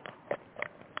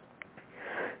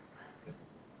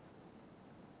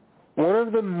 One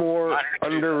of the more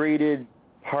underrated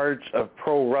parts of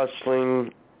pro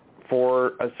wrestling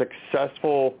for a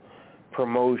successful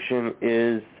promotion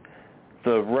is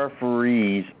the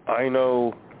referees. I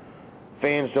know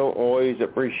fans don't always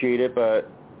appreciate it,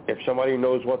 but if somebody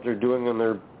knows what they're doing in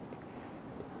their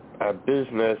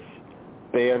business,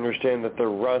 they understand that the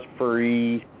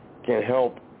referee can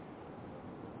help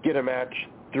get a match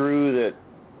through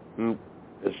that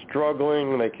is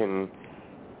struggling. They can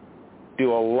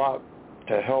do a lot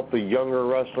to help the younger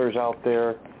wrestlers out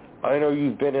there. I know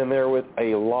you've been in there with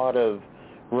a lot of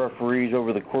referees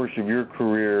over the course of your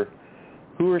career.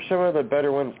 Who are some of the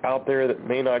better ones out there that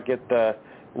may not get the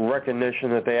recognition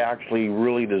that they actually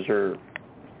really deserve?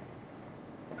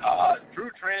 Drew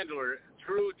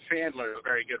Chandler is a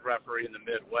very good referee in the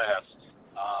Midwest.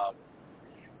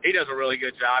 He does a really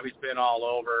good job. He's been all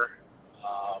over.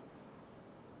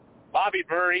 Bobby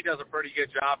Burr, he does a pretty good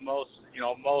job most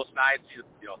nights.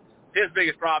 His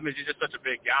biggest problem is he's just such a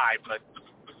big guy. But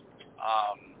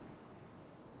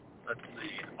let's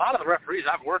see, a lot of the referees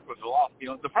I've worked with,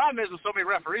 the problem is with so many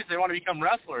referees, they want to become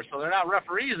wrestlers, so they're not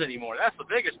referees anymore. That's the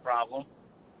biggest problem.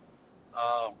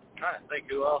 I'm trying to think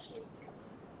who else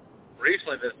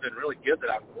recently that's been really good that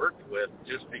I've worked with,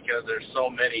 just because there's so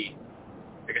many.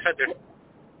 Like I said, there's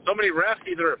so many refs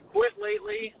either have quit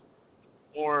lately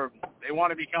or they want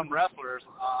to become wrestlers.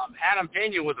 Adam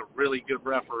Pena was a really good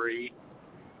referee.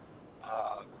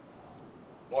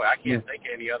 I can't think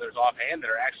of any others offhand that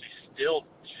are actually still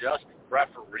just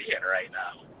refereeing right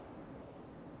now.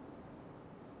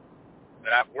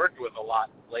 That I've worked with a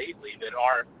lot lately that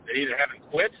either haven't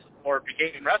quit or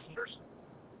became wrestlers.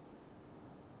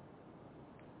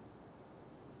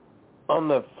 On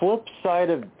the flip side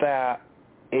of that,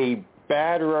 a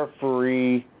bad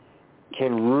referee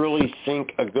can really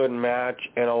sink a good match,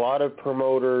 and a lot of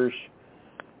promoters,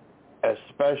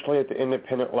 especially at the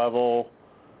independent level,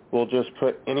 will just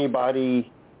put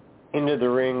anybody into the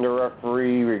ring to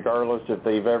referee, regardless if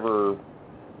they've ever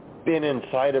been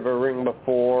inside of a ring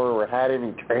before or had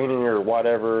any training or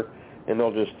whatever, and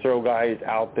they'll just throw guys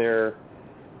out there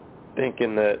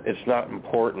thinking that it's not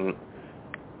important.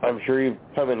 I'm sure you've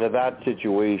come into that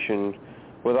situation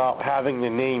without having to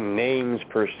name names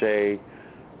per se.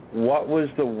 What was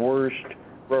the worst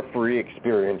referee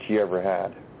experience you ever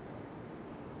had?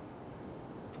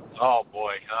 Oh,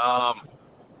 boy.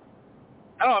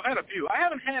 I don't know. I've had a few. I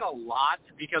haven't had a lot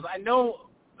because I know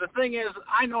the thing is,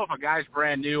 I know if a guy's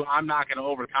brand new, I'm not going to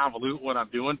over-convolute what I'm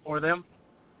doing for them.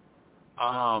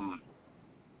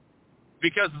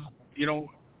 Because,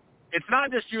 it's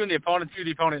not just you and the opponent, it's you,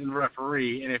 the opponent, and the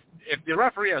referee. And if the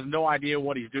referee has no idea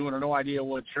what he's doing or no idea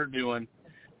what you're doing,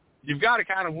 you've got to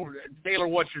kind of tailor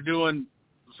what you're doing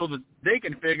so that they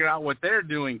can figure out what they're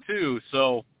doing too.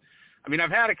 So,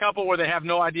 I've had a couple where they have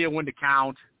no idea when to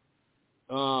count.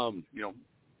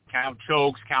 Count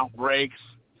chokes, count breaks,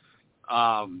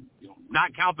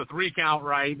 not count the 3 count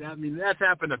right. That's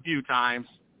happened a few times.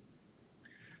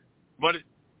 But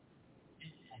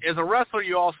as a wrestler,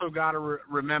 you also got to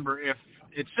remember, if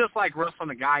it's just like wrestling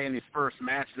a guy in his first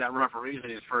match, that referee's in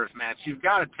his first match, you've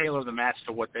got to tailor the match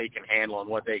to what they can handle and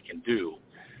what they can do.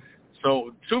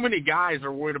 So too many guys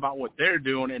are worried about what they're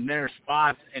doing in their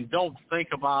spots and don't think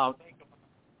about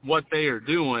what they are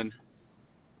doing.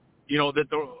 You know, that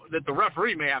the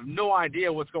referee may have no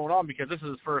idea what's going on because this is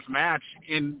his first match.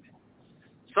 And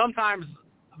sometimes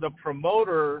the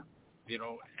promoter, you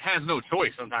know, has no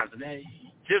choice sometimes. And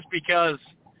just because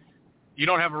you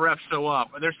don't have a ref show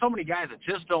up. There's so many guys that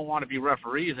just don't want to be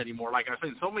referees anymore. Like I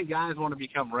said, so many guys want to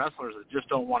become wrestlers that just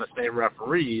don't want to stay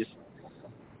referees,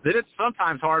 that it's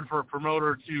sometimes hard for a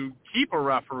promoter to keep a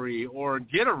referee or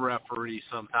get a referee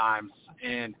sometimes.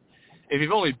 And if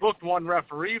you've only booked one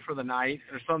referee for the night,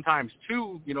 or sometimes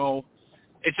two, you know,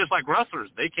 it's just like wrestlers.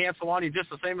 They cancel on you just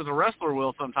the same as a wrestler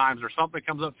will sometimes, or something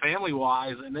comes up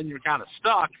family-wise, and then you're kind of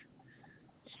stuck.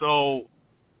 So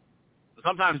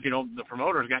sometimes, you know, the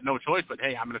promoter's got no choice but,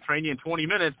 hey, I'm going to train you in 20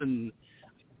 minutes and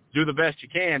do the best you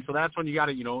can. So that's when you got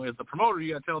to, you know, as the promoter,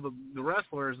 you got to tell the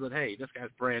wrestlers that, hey, this guy's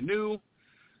brand new.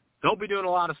 Don't be doing a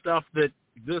lot of stuff that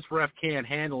this ref can't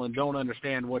handle and don't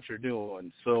understand what you're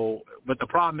doing. So, but the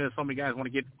problem is so many guys want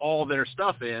to get all their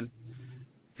stuff in.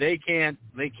 They can't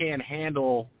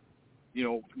handle, you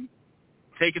know,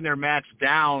 taking their match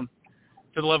down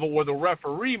to the level where the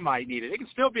referee might need it. It can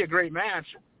still be a great match,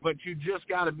 but you just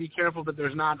got to be careful that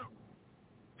there's not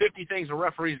 50 things a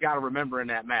referee's got to remember in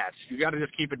that match. You got to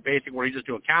just keep it basic where he's just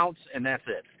doing counts, and that's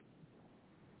it.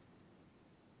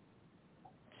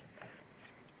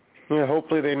 Yeah,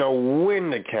 hopefully they know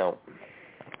when to count.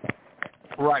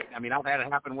 Right. I mean, I've had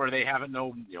it happen where they haven't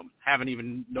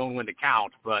even known when to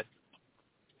count, but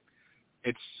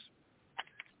it's,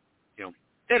 you know,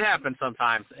 it happens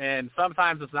sometimes, and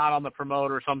sometimes it's not on the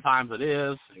promoter. Sometimes it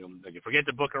is. You know, you forget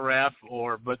to book a ref,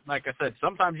 but like I said,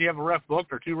 sometimes you have a ref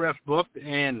booked or two refs booked,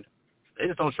 and they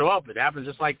just don't show up. It happens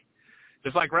just like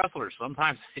wrestlers.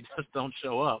 Sometimes they just don't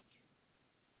show up.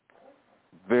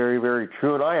 Very, very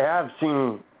true. And I have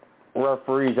seen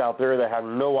referees out there that have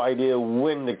no idea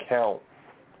when to count.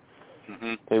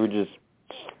 Mm-hmm. They would just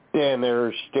stand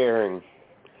there staring.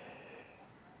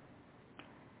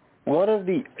 One of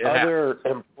the other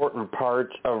important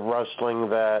parts of wrestling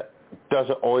that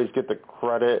doesn't always get the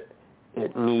credit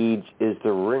it needs is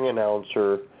the ring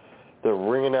announcer. The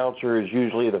ring announcer is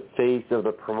usually the face of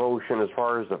the promotion as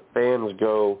far as the fans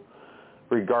go,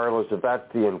 regardless if that's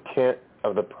the intent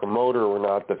of the promoter or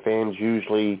not. The fans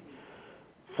usually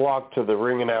flock to the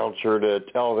ring announcer to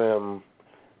tell them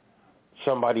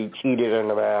somebody cheated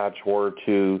in a match or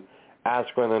to ask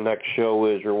when the next show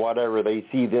is or whatever. They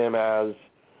see them as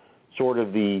sort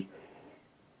of the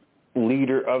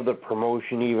leader of the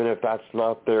promotion, even if that's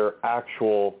not their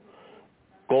actual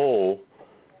goal.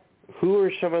 Who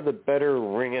are some of the better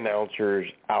ring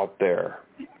announcers out there?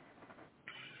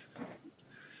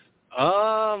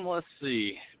 Let's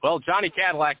see. Well, Johnny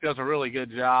Cadillac does a really good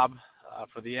job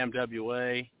for the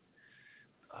MWA.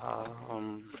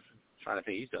 Trying to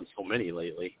think, he's done so many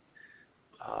lately.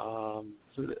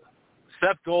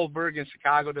 Seth Goldberg in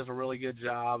Chicago does a really good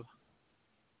job.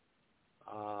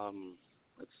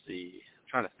 Let's see. I'm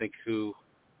trying to think who.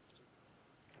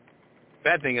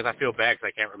 Bad thing is I feel bad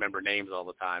because I can't remember names all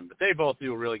the time, but they both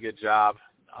do a really good job.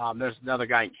 There's another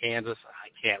guy in Kansas. I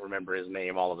can't remember his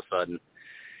name all of a sudden.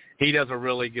 He does a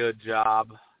really good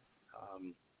job.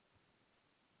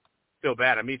 Feel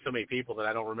bad. I meet so many people that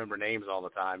I don't remember names all the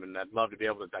time, and I'd love to be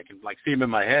able to, I can like see them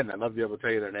in my head, and I'd love to be able to tell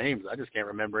you their names. I just can't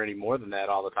remember any more than that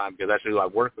all the time because that's who I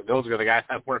work with. Those are the guys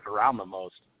I work around the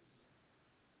most.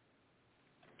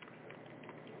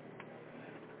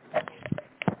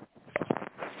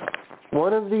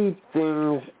 One of the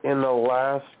things in the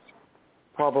last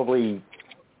probably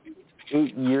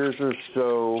 8 years or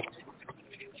so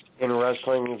in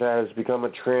wrestling that has become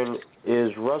a trend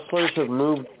is wrestlers have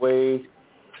moved away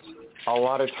a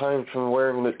lot of times from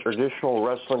wearing the traditional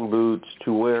wrestling boots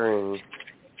to wearing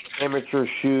amateur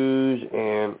shoes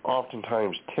and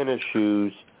oftentimes tennis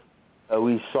shoes.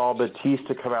 We saw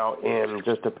Batista come out in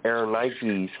just a pair of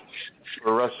Nikes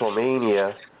for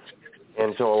WrestleMania,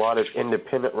 and so a lot of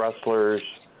independent wrestlers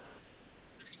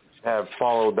have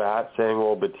followed that, saying,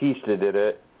 well, Batista did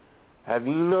it. Have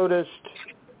you noticed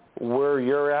where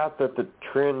you're at that the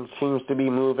trend seems to be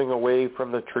moving away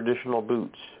from the traditional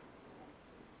boots?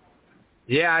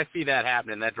 Yeah, I see that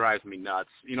happening. That drives me nuts.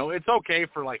 You know, it's okay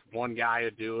for like one guy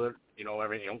to do it. You know,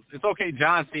 it's okay.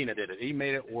 John Cena did it. He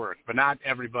made it work, but not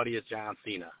everybody is John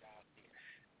Cena.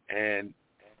 And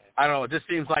I don't know. It just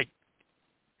seems like,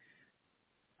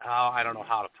 I don't know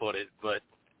how to put it, but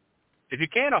if you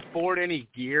can't afford any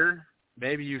gear,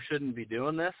 maybe you shouldn't be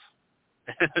doing this.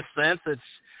 in a sense.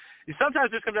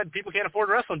 Sometimes it's because people can't afford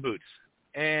wrestling boots.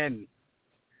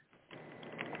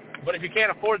 But if you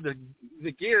can't afford the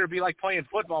gear, it'd be like playing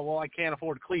football. Well, I can't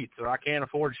afford cleats or I can't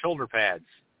afford shoulder pads.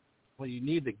 Well, you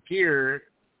need the gear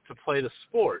to play the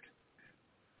sport.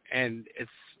 And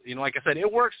it's, like I said,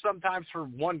 it works sometimes for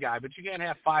one guy, but you can't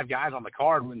have 5 guys on the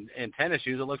card in tennis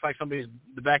shoes. It looks like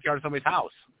the backyard of somebody's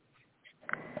house.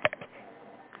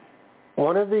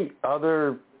 One of the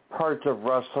other parts of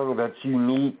wrestling that's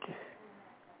unique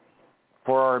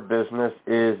for our business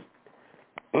is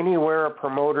anywhere a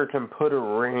promoter can put a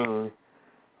ring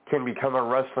can become a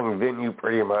wrestling venue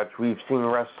pretty much. We've seen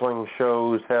wrestling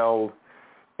shows held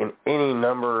in any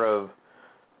number of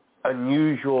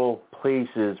unusual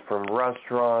places, from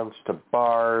restaurants to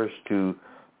bars to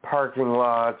parking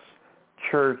lots,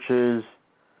 churches.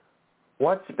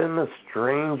 What's been the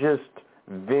strangest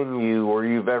venue where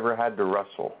you've ever had to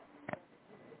wrestle?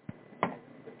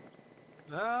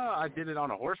 I did it on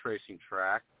a horse racing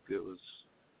track.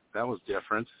 That was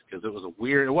different because it was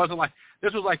it wasn't like,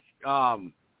 this was like,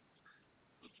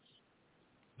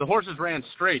 the horses ran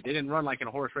straight. They didn't run like in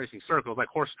a horse racing circle. It was like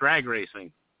horse drag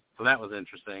racing. So that was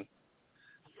interesting.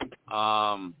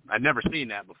 I'd never seen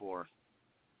that before.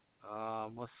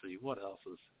 Let's see, what else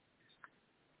is,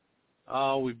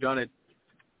 we've done it.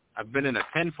 I've been in a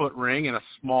 10-foot ring in a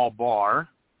small bar.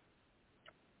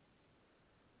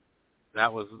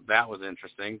 That was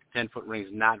interesting. 10-foot ring's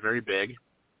not very big.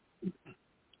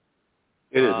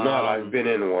 It is not. I've been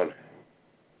in one.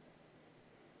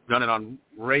 Done it on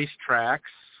race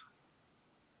tracks.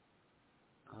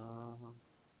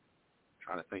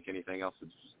 Trying to think anything else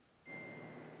that's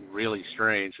really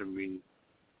strange. I mean,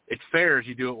 it's fairs.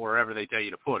 You do it wherever they tell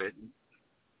you to put it,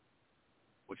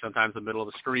 which sometimes in the middle of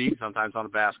the street, sometimes on a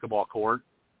basketball court,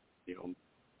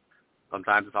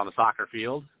 sometimes it's on a soccer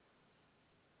field.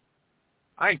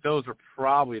 I think those are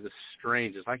probably the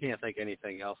strangest. I can't think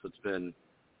anything else that's been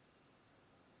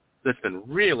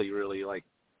really, really like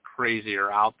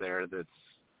crazier out there. That's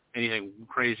anything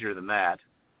crazier than that.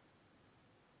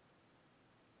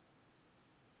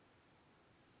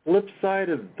 Flip side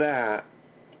of that,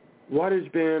 what has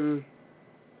been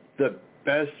the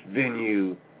best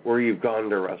venue where you've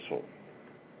gone to wrestle?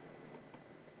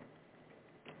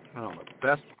 Oh, the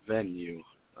best venue.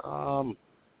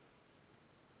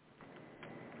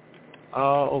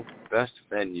 Best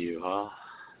venue, huh?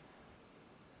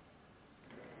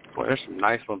 Boy, there's some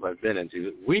nice ones I've been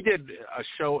into. We did a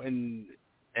show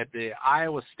at the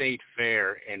Iowa State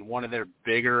Fair in one of their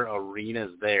bigger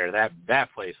arenas there.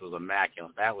 That place was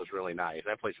immaculate. That was really nice.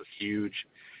 That place was huge.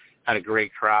 Had a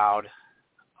great crowd.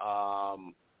 That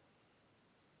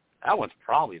one's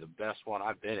probably the best one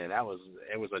I've been in.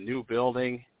 It was a new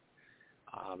building.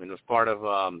 It was part of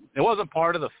it wasn't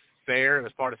part of the fair. It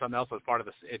was part of something else.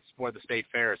 It's where the state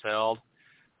fair is held.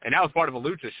 And that was part of a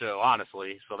lucha show,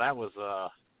 honestly. So that was a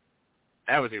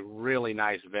really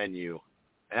nice venue.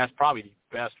 And that's probably the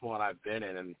best one I've been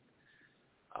in and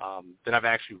that I've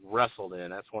actually wrestled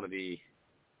in. That's one of the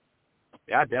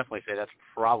 – I'd definitely say that's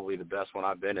probably the best one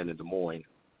I've been in Des Moines.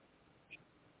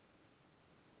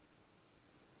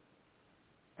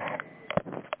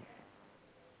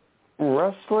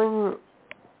 Wrestling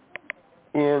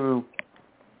in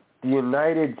the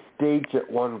United States at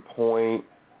one point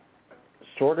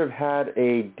sort of had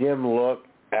a dim look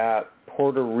at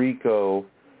Puerto Rico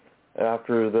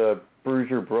after the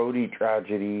Bruiser Brody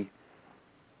tragedy,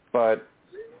 but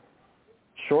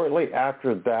shortly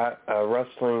after that,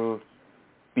 wrestling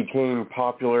became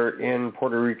popular in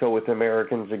Puerto Rico with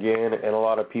Americans again, and a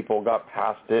lot of people got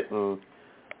past it, and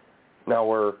now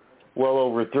we're well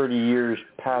over 30 years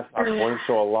past that point,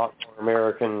 so a lot more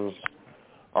Americans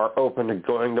are open to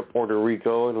going to Puerto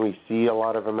Rico, and we see a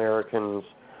lot of Americans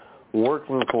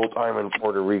working full-time in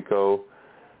Puerto Rico.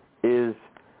 Is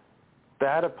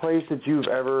that a place that you've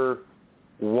ever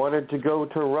wanted to go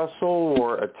to wrestle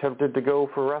or attempted to go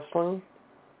for wrestling?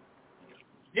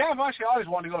 Yeah, I've actually always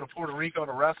wanted to go to Puerto Rico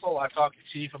to wrestle. I've talked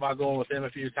to Chief about going with him a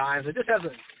few times. It just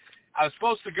hasn't. I was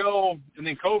supposed to go, and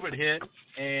then COVID hit,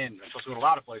 and I was supposed to go to a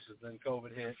lot of places, then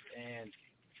COVID hit, and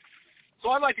so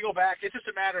I'd like to go back. It's just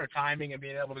a matter of timing and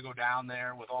being able to go down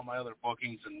there with all my other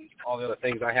bookings and all the other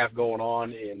things I have going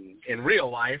on in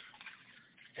real life.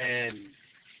 And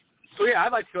so, yeah,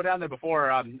 I'd like to go down there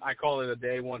before I call it a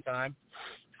day one time.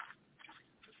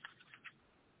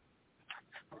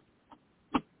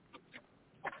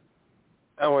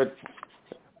 Now, at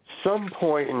some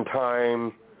point in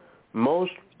time,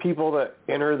 most people that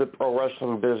enter the pro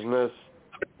wrestling business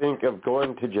think of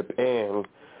going to Japan.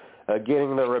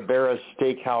 Getting the Ribera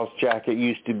Steakhouse jacket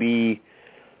used to be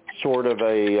sort of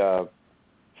a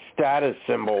status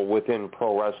symbol within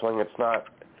pro wrestling. It's not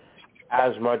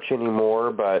as much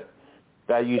anymore, but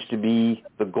that used to be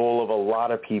the goal of a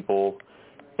lot of people.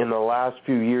 In the last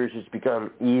few years, it's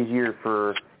become easier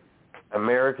for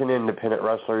American independent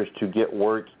wrestlers to get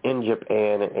work in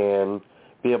Japan and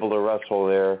be able to wrestle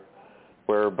there,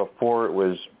 where before it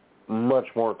was much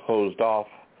more closed off.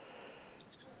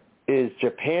 Is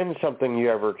Japan something you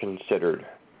ever considered?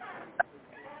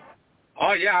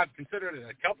 Oh, yeah, I've considered it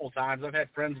a couple times. I've had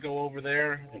friends go over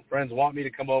there, and friends want me to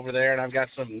come over there, and I've got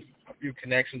a few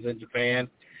connections in Japan.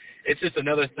 It's just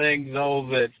another thing, though,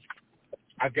 that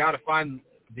I've got to find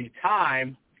the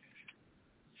time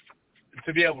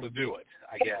to be able to do it,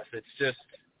 I guess. It's just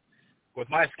with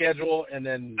my schedule and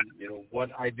then,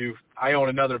 what I do. I own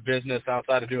another business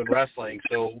outside of doing wrestling,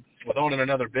 so with owning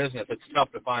another business, it's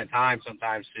tough to find time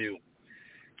sometimes to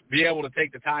be able to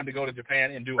take the time to go to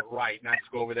Japan and do it right, not just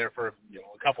go over there for a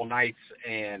couple nights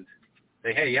and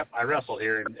say, hey, yep, I wrestled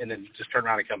here, and then just turn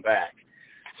around and come back.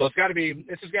 So it's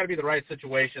just got to be the right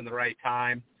situation, the right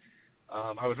time.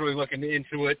 I was really looking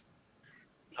into it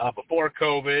before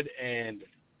COVID, and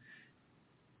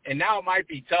now it might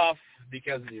be tough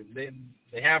because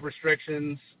they have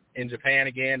restrictions in Japan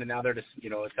again, and now they're just,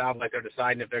 it sounds like they're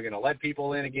deciding if they're going to let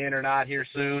people in again or not here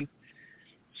soon.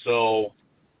 So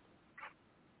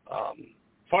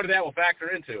part of that will factor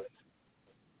into it.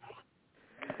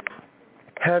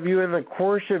 Have you, in the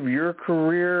course of your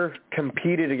career,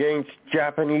 competed against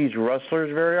Japanese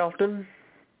wrestlers very often?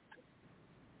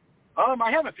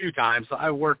 I have a few times. I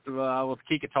worked with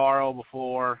Kikutaro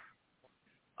before.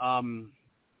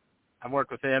 I've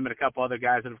worked with him and a couple other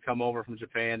guys that have come over from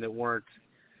Japan that weren't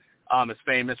as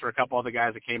famous, or a couple other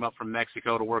guys that came up from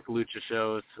Mexico to work lucha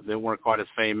shows that weren't quite as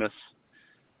famous.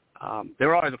 They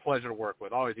were always a pleasure to work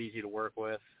with, always easy to work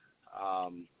with.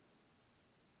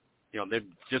 They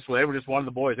were just one of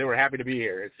the boys. They were happy to be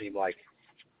here, it seemed like.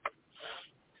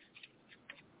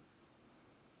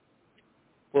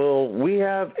 Well, we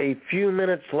have a few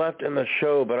minutes left in the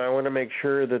show, but I want to make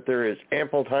sure that there is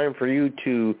ample time for you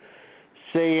to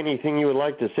say anything you would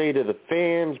like to say to the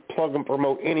fans, plug and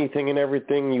promote anything and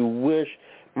everything you wish,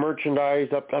 merchandise,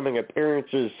 upcoming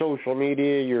appearances, social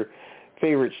media, your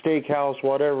favorite steakhouse,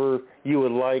 whatever you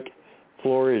would like.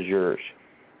 Floor is yours.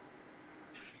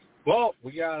 Well,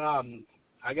 we got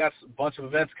I got a bunch of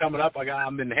events coming up.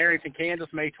 I'm in Harrington, Kansas,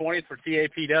 May 20th for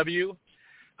TAPW.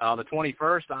 The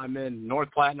 21st, I'm in North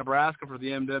Platte, Nebraska for the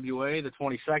MWA. The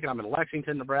 22nd, I'm in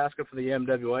Lexington, Nebraska for the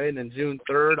MWA. And then June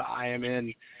 3rd, I am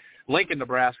in Lincoln,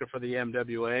 Nebraska for the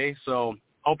MWA. So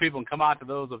hope people can come out to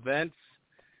those events.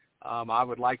 I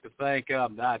would like to thank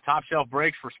Top Shelf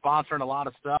Breaks for sponsoring a lot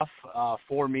of stuff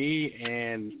for me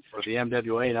and for the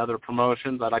MWA and other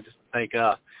promotions. I'd like to thank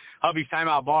Hubby's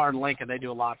Timeout Bar in Lincoln. They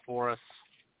do a lot for us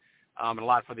and a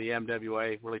lot for the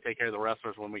MWA, really take care of the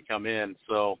wrestlers when we come in.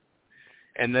 So,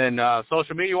 and then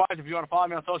social media-wise, if you want to follow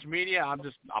me on social media, I'm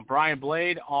Brian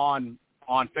Blade on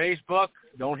Facebook.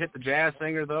 Don't hit the jazz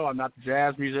singer, though. I'm not the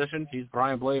jazz musician. He's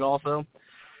Brian Blade also.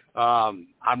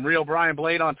 I'm Real Brian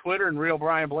Blade on Twitter and Real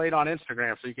Brian Blade on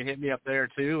Instagram, so you can hit me up there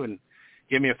too and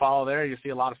give me a follow there. You'll see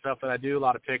a lot of stuff that I do, a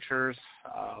lot of pictures.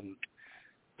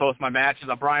 Post my matches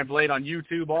on Brian Blade on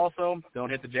YouTube also.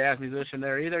 Don't hit the jazz musician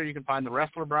there either. You can find the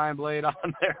wrestler Brian Blade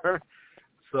on there.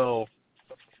 So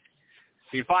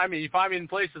you find me in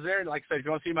places there. Like I said, if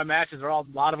you want to see my matches, a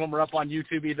lot of them are up on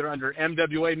YouTube, either under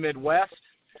MWA Midwest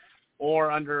or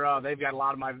under they've got a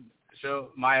lot of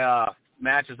my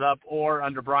matches up, or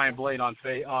under Brian Blade on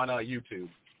YouTube.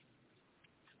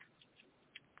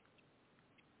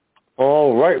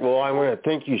 All right. Well, I want to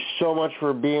thank you so much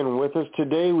for being with us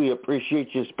today. We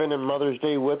appreciate you spending Mother's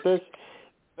Day with us.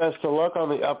 Best of luck on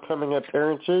the upcoming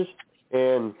appearances,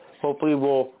 and hopefully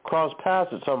we'll cross paths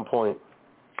at some point.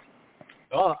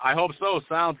 Well, I hope so.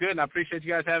 Sounds good, and I appreciate you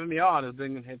guys having me on. It's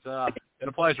been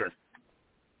a pleasure.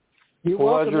 You're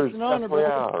welcome. Pleasure's It's an honor, definitely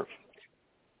brother. ours.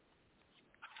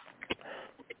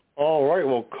 All right.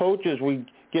 Well, Coach, as we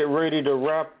get ready to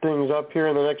wrap things up here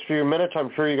in the next few minutes,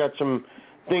 I'm sure you got some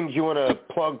things you want to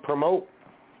plug, promote.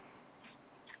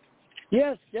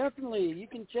 Yes, definitely. You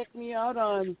can check me out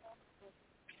on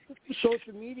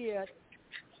social media at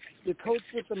The Coach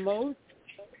with the Most.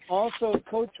 Also,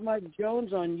 Coach Mike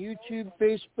Jones on YouTube,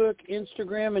 Facebook,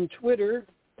 Instagram, and Twitter.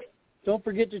 Don't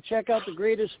forget to check out the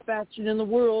greatest faction in the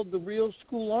world, the Real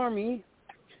School Army.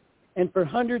 And for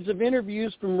hundreds of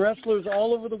interviews from wrestlers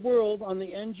all over the world on the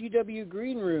NGW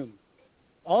Green Room.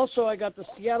 Also, I got the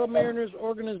Seattle Mariners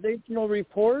organizational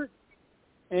report,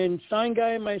 and Sign Guy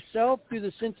and myself do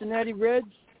the Cincinnati Reds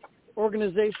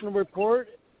organizational report.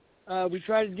 We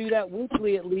try to do that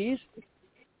weekly at least.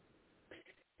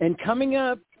 And coming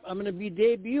up I'm going to be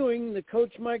debuting the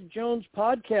Coach Mike Jones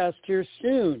podcast here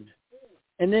soon.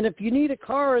 And then if you need a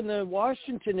car in the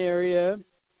Washington area,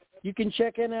 you can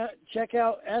check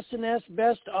out S&S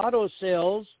Best Auto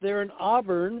Sales. They're in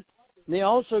Auburn. And they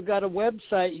also got a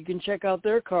website. You can check out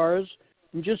their cars.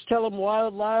 And just tell them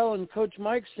Wild Lyle and Coach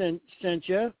Mike sent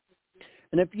you.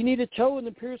 And if you need a tow in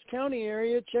the Pierce County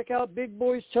area, check out Big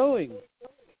Boys Towing.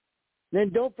 Then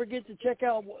don't forget to check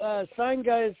out Sign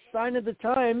Guy's Sign of the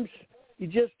Times. He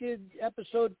just did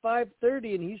episode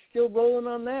 530, and he's still rolling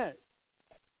on that.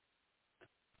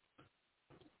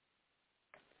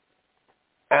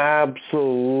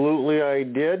 Absolutely, I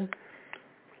did.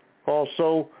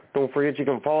 Also, don't forget you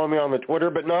can follow me on the Twitter,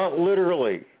 but not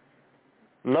literally.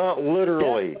 Not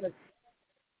literally.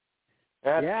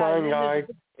 At Sign Guy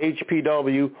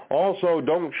HPW. Also,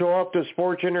 don't show up to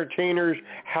sports entertainers'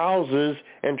 houses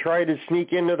and try to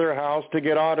sneak into their house to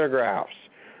get autographs.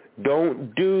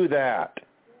 Don't do that.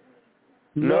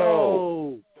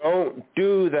 No, don't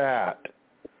do that.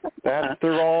 That's the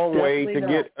wrong way to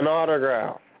get an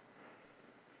autograph.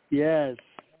 Yes,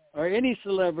 or any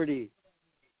celebrity.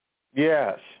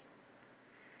 Yes.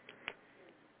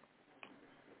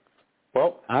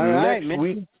 Well, next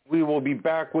week we will be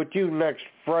back with you next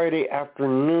Friday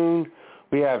afternoon.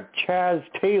 We have Chaz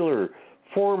Taylor,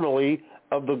 formerly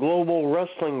of the Global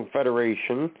Wrestling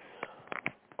Federation.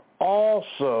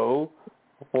 Also,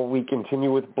 we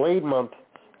continue with Blade Month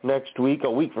next week,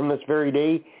 a week from this very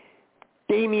day.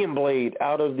 Damian Blade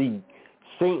out of the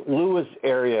St. Louis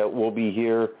area will be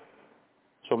here.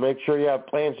 So make sure you have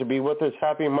plans to be with us.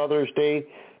 Happy Mother's Day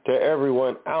to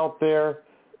everyone out there.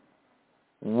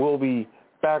 We'll be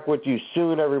back with you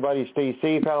soon. Everybody stay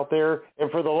safe out there. And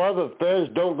for the love of Fez,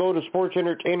 don't go to sports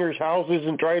entertainers' houses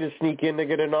and try to sneak in to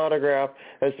get an autograph,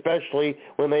 especially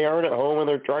when they aren't at home and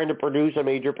they're trying to produce a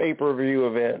major pay-per-view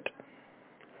event.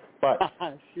 But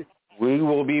we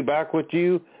will be back with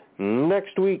you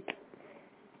next week.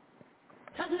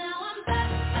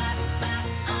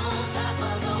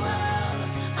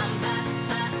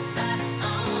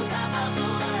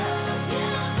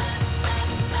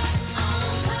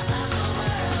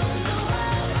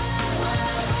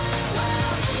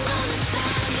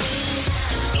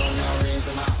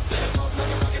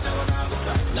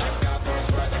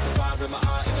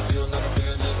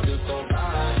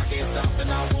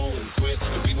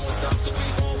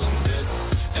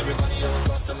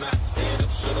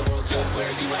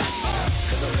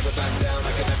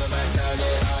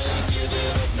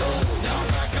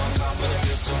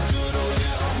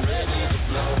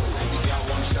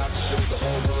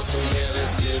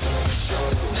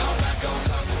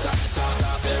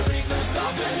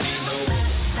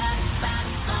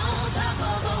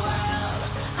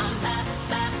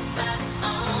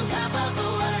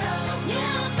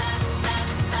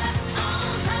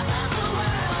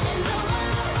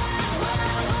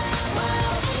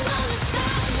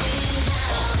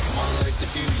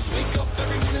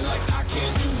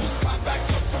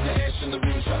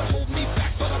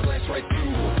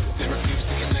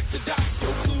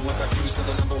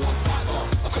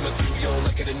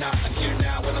 I'm here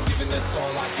now and I'm giving this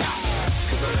all I got.